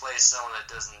she can play someone that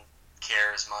doesn't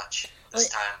care as much this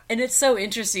time. And it's so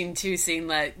interesting too, seeing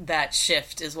that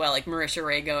shift as well, like Marisha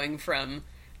Ray going from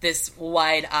this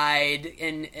wide-eyed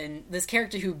and this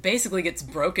character who basically gets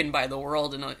broken by the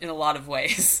world in a lot of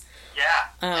ways.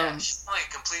 Yeah, she's like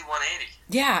a complete 180.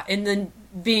 Yeah, and then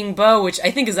being Bo, which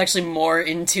I think is actually more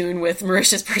in tune with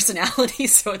Marisha's personality,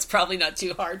 so it's probably not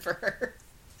too hard for her.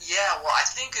 Yeah, well, I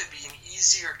think it'd be an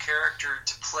easier character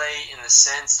to play in the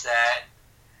sense that,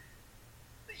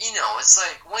 it's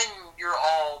like when you're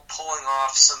all pulling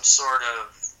off some sort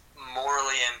of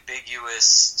morally ambiguous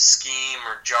scheme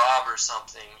or job or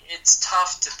something, it's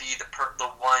tough to be the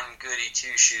one goody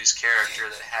two shoes character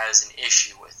that has an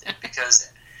issue with it,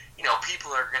 because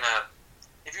people are gonna,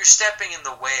 if you're stepping in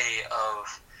the way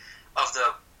of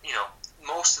the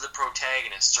most of the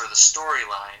protagonists or the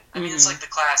storyline. I mean, it's like the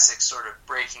classic sort of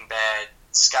Breaking Bad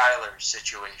Skyler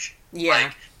situation. Yeah.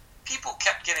 Like, people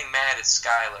kept getting mad at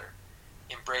Skyler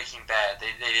in Breaking Bad.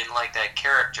 They didn't like that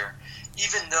character,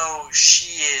 even though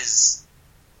she is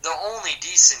the only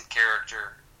decent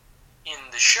character in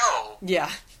the show.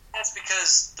 Yeah. That's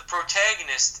because the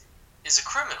protagonist is a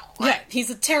criminal. Yeah,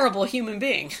 he's a terrible human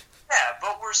being. Yeah,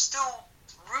 but we're still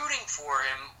rooting for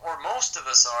him, or most of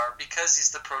us are, because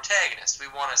he's the protagonist. We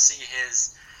want to see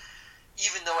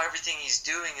even though everything he's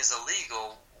doing is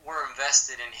illegal, we're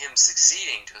invested in him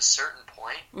succeeding to a certain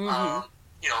point.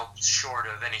 Short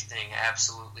of anything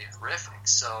absolutely horrific.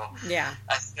 So yeah,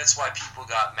 I think that's why people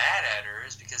got mad at her,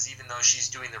 is because even though she's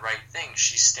doing the right thing,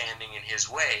 she's standing in his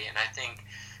way. And I think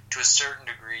to a certain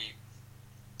degree,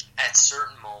 at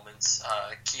certain moments,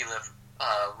 Keela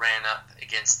ran up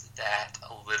against that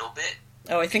a little bit.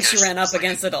 Oh, I think she ran up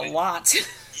against it a lot.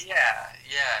 Yeah,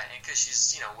 and because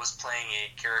she's, was playing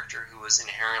a character who was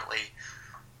inherently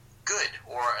good,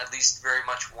 or at least very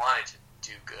much wanted to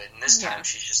do good. And this time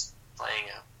she's just playing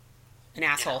an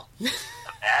asshole. A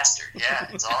bastard. Yeah,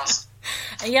 it's awesome.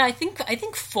 Yeah, I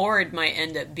think Ford might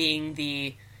end up being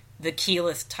the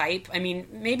Keyleth type. I mean,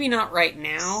 maybe not right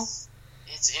now.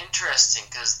 It's interesting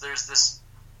because there's this.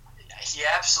 He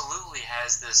absolutely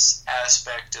has this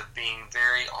aspect of being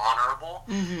very honorable,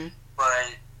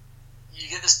 but you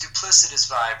get this duplicitous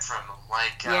vibe from him.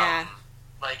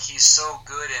 Like he's so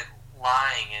good at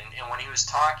lying, and when he was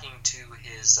talking to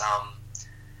his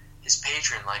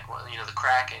patron, the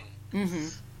Kraken,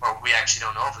 or we actually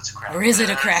don't know if it's a Kraken, or is it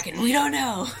a Kraken? We don't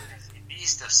know. A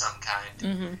beast of some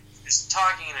kind. He's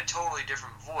talking in a totally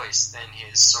different voice than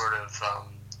his sort of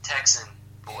Texan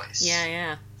voice.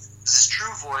 Yeah. His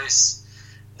true voice,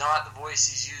 not the voice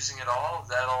he's using at all.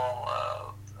 That all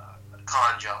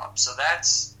con job. So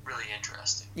that's really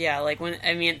interesting. Yeah, I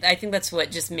think that's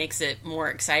what just makes it more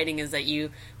exciting, is that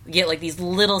you get like these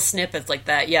little snippets like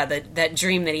that. Yeah, that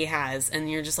dream that he has, and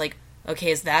you're just like, okay,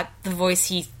 is that the voice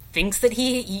he thinks that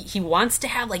he wants to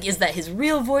have? Like, is that his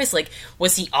real voice? Like,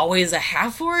 was he always a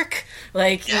half-orc?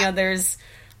 Like, there's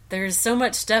so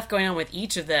much stuff going on with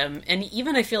each of them. And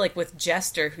even I feel like with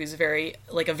Jester, who's a very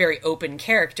open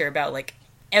character about, like,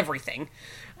 everything.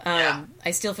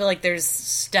 I still feel like there's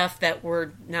stuff that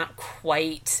we're not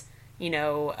quite, in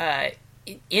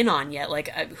on yet. Like,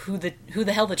 who the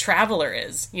hell the Traveler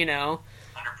is, 100%.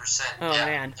 Oh,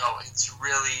 man. No,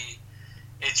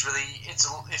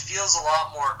 it feels a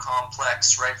lot more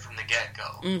complex right from the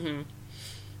get-go.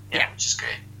 Yeah, which is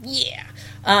great. Yeah.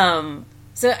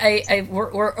 So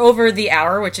we're over the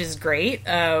hour, which is great.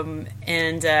 I mean,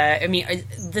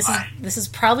 this is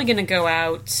probably going to go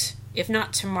out, if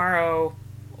not tomorrow,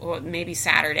 or maybe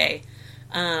Saturday.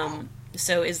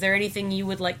 So is there anything you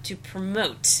would like to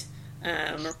promote?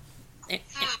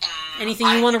 Anything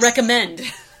you want to recommend?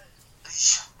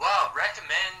 Well,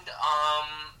 recommend.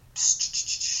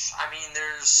 I mean,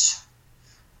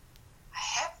 I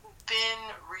haven't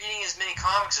been reading as many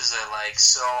comics as I like,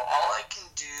 so all I can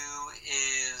do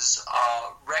is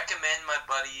recommend my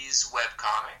buddy's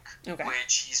webcomic,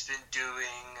 which he's been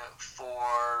doing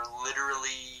for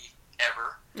literally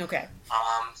ever. Okay.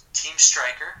 Team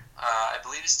Striker. I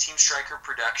believe it's Team Striker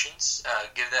Productions.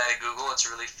 Give that a Google. It's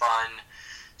a really fun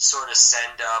sort of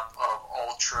send-up of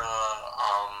ultra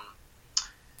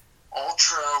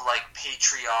like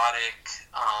patriotic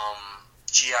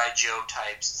G.I. Joe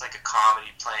types. It's like a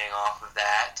comedy playing off of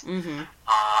that.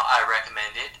 I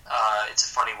recommend it. It's a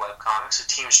funny webcomic, so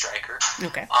Team Striker.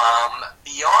 Okay.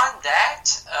 Beyond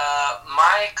that,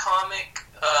 my comic,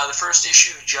 the first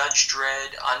issue, Judge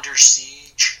Dredd Under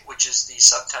Siege, which is the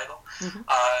subtitle,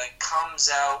 comes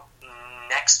out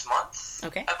next month,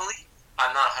 I believe.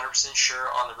 I'm not 100% sure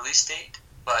on the release date,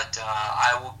 but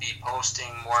I will be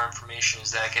posting more information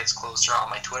as that gets closer on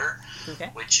my Twitter,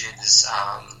 which is,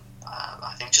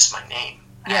 I think, just my name,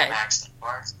 at Max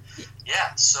Dunbar.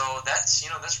 Yeah, so that's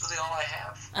really all I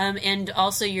have. And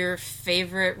also your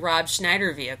favorite Rob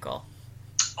Schneider vehicle.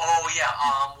 Oh, yeah.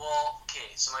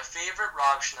 So my favorite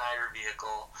Rob Schneider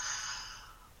vehicle,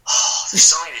 there's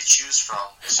so many to choose from.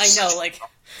 I know,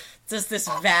 just this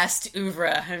vast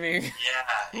oeuvre. I mean...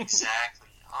 Yeah, exactly.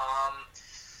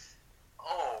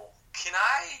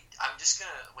 I'm just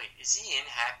gonna... Wait, is he in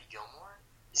Happy Gilmore?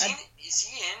 Is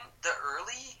he in the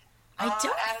early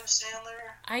Adam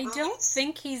Sandler I movies? don't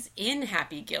think he's in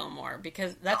Happy Gilmore,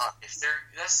 because that's...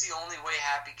 that's the only way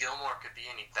Happy Gilmore could be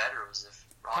any better, was if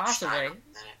Rob Possibly. Schneider was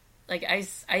in it.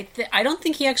 Like, I don't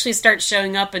think he actually starts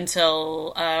showing up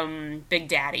until Big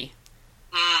Daddy.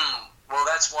 Well,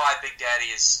 that's why Big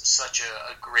Daddy is such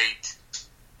a great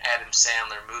Adam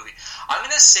Sandler movie. I'm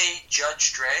going to say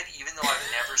Judge Dredd, even though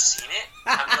I've never seen it.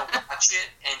 I'm going to watch it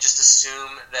and just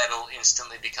assume that it'll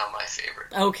instantly become my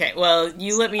favorite. Okay, well,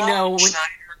 you let me know.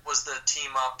 Schneider was the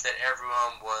team up that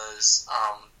everyone was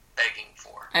begging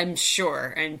for. I'm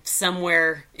sure, and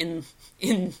somewhere in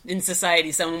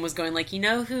society, someone was going like, you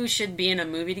know who should be in a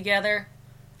movie together?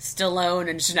 Stallone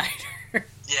and Schneider.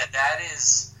 Yeah, that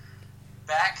is...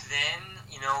 Back then,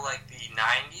 like the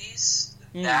 90s,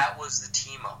 that was the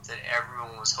team-up that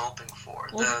everyone was hoping for.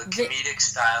 Well, the comedic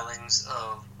stylings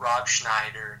of Rob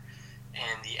Schneider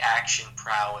and the action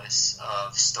prowess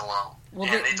of Stallone. Well,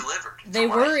 and they delivered. They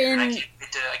were in...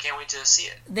 I can't wait to see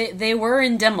it. They were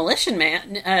in Demolition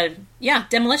Man.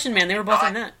 Demolition Man. They were both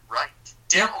in that. Right.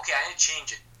 Okay, I need to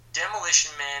change it.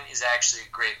 Demolition Man is actually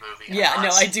a great movie. Yeah,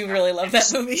 I do really love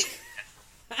that movie.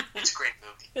 It's a great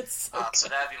movie. It's so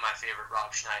that'd be my favorite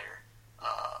Rob Schneider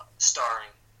starring,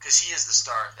 because he is the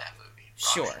star of that movie.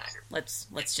 Rob Schneider.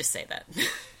 Let's just say that.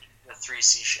 The Three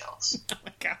Seashells. Oh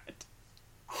my god.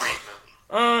 Great movie.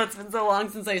 Oh, it's been so long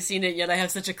since I've seen it, yet I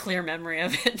have such a clear memory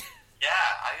of it. Yeah,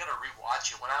 I gotta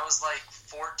rewatch it. When I was like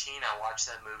 14, I watched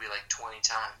that movie like 20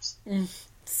 times.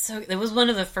 So it was one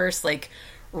of the first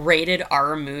rated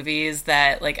R movies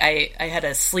that I had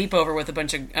a sleepover with a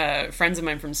bunch of friends of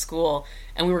mine from school,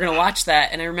 and we were going to watch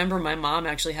that, and I remember my mom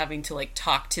actually having to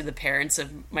talk to the parents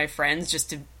of my friends just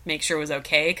to make sure it was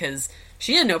okay, because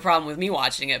she had no problem with me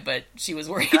watching it, but she was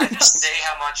worried. Can I just say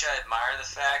how much I admire the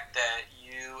fact that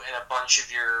you and a bunch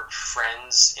of your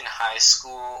friends in high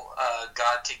school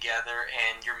got together,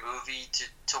 and your movie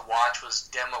to watch was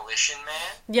Demolition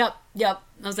Man? Yep,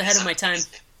 I was ahead of my time.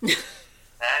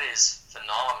 That is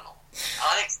phenomenal.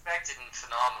 Unexpected and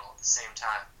phenomenal at the same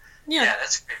time. Yeah,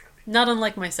 that's a great movie. Not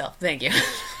unlike myself, thank you.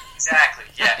 Exactly,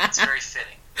 yeah, it's very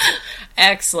fitting.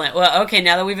 Excellent. Well, okay,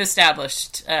 now that we've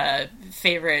established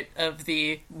favorite of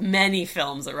the many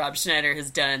films that Rob Schneider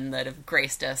has done that have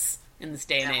graced us in this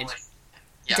day and age.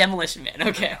 Yep. Demolition Man,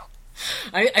 okay.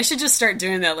 I should just start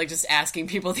doing that, just asking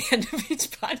people at the end of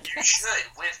each podcast. You should,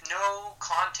 with no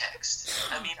context.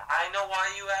 I mean, I know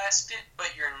why you asked it,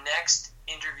 but your next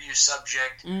interview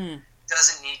subject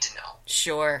doesn't need to know.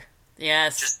 Sure.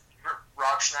 Yes. Just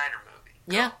Rob Schneider movie.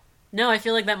 Go. Yeah. No, I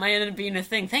feel like that might end up being a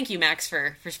thing. Thank you, Max,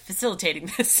 for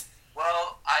facilitating this.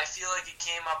 Well, I feel like it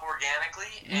came up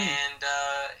organically, and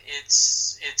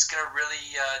it's going to really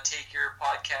take your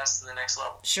podcast to the next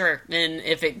level. Sure, and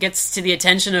if it gets to the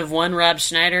attention of one Rob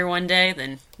Schneider one day,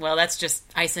 then, well, that's just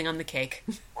icing on the cake.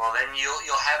 Well, then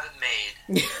you'll have it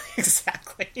made.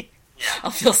 Exactly. Yeah.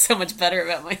 I'll feel so much better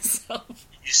about myself.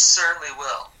 You certainly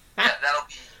will. Yeah, that'll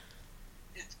be...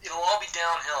 It'll all be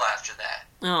downhill after that.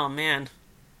 Oh, man.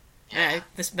 Yeah.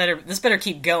 This better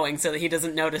keep going so that he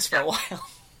doesn't notice for a while.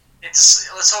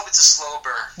 Let's hope it's a slow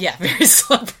burn. Yeah, very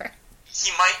slow burn.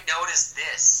 He might notice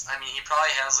this. I mean, he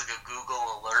probably has a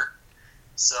Google alert.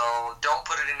 So don't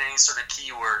put it in any sort of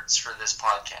keywords for this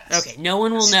podcast. Okay, no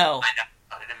one will know. Find out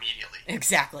about it immediately.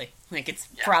 Exactly. It's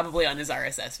probably on his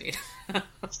RSS feed.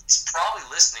 He's probably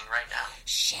listening right now.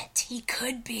 Shit, he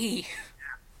could be.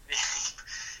 Yeah.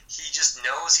 He just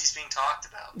knows he's being talked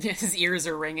about. Yeah, his ears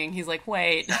are ringing. He's like,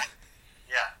 wait.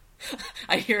 Yeah.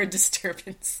 I hear a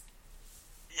disturbance.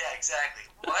 Yeah, exactly.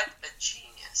 What a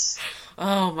genius.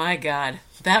 Oh, my God.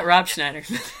 That Rob Schneider.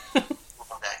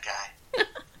 Love that guy.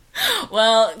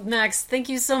 Well, Max, thank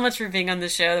you so much for being on the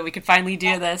show, that we could finally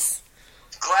do this.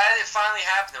 Glad it finally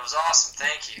happened. It was awesome.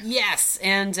 Thank you. Yes,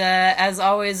 and as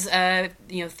always,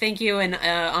 thank you, and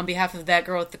on behalf of That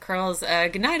Girl with the Curls,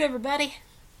 good night, everybody.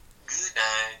 Good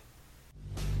night.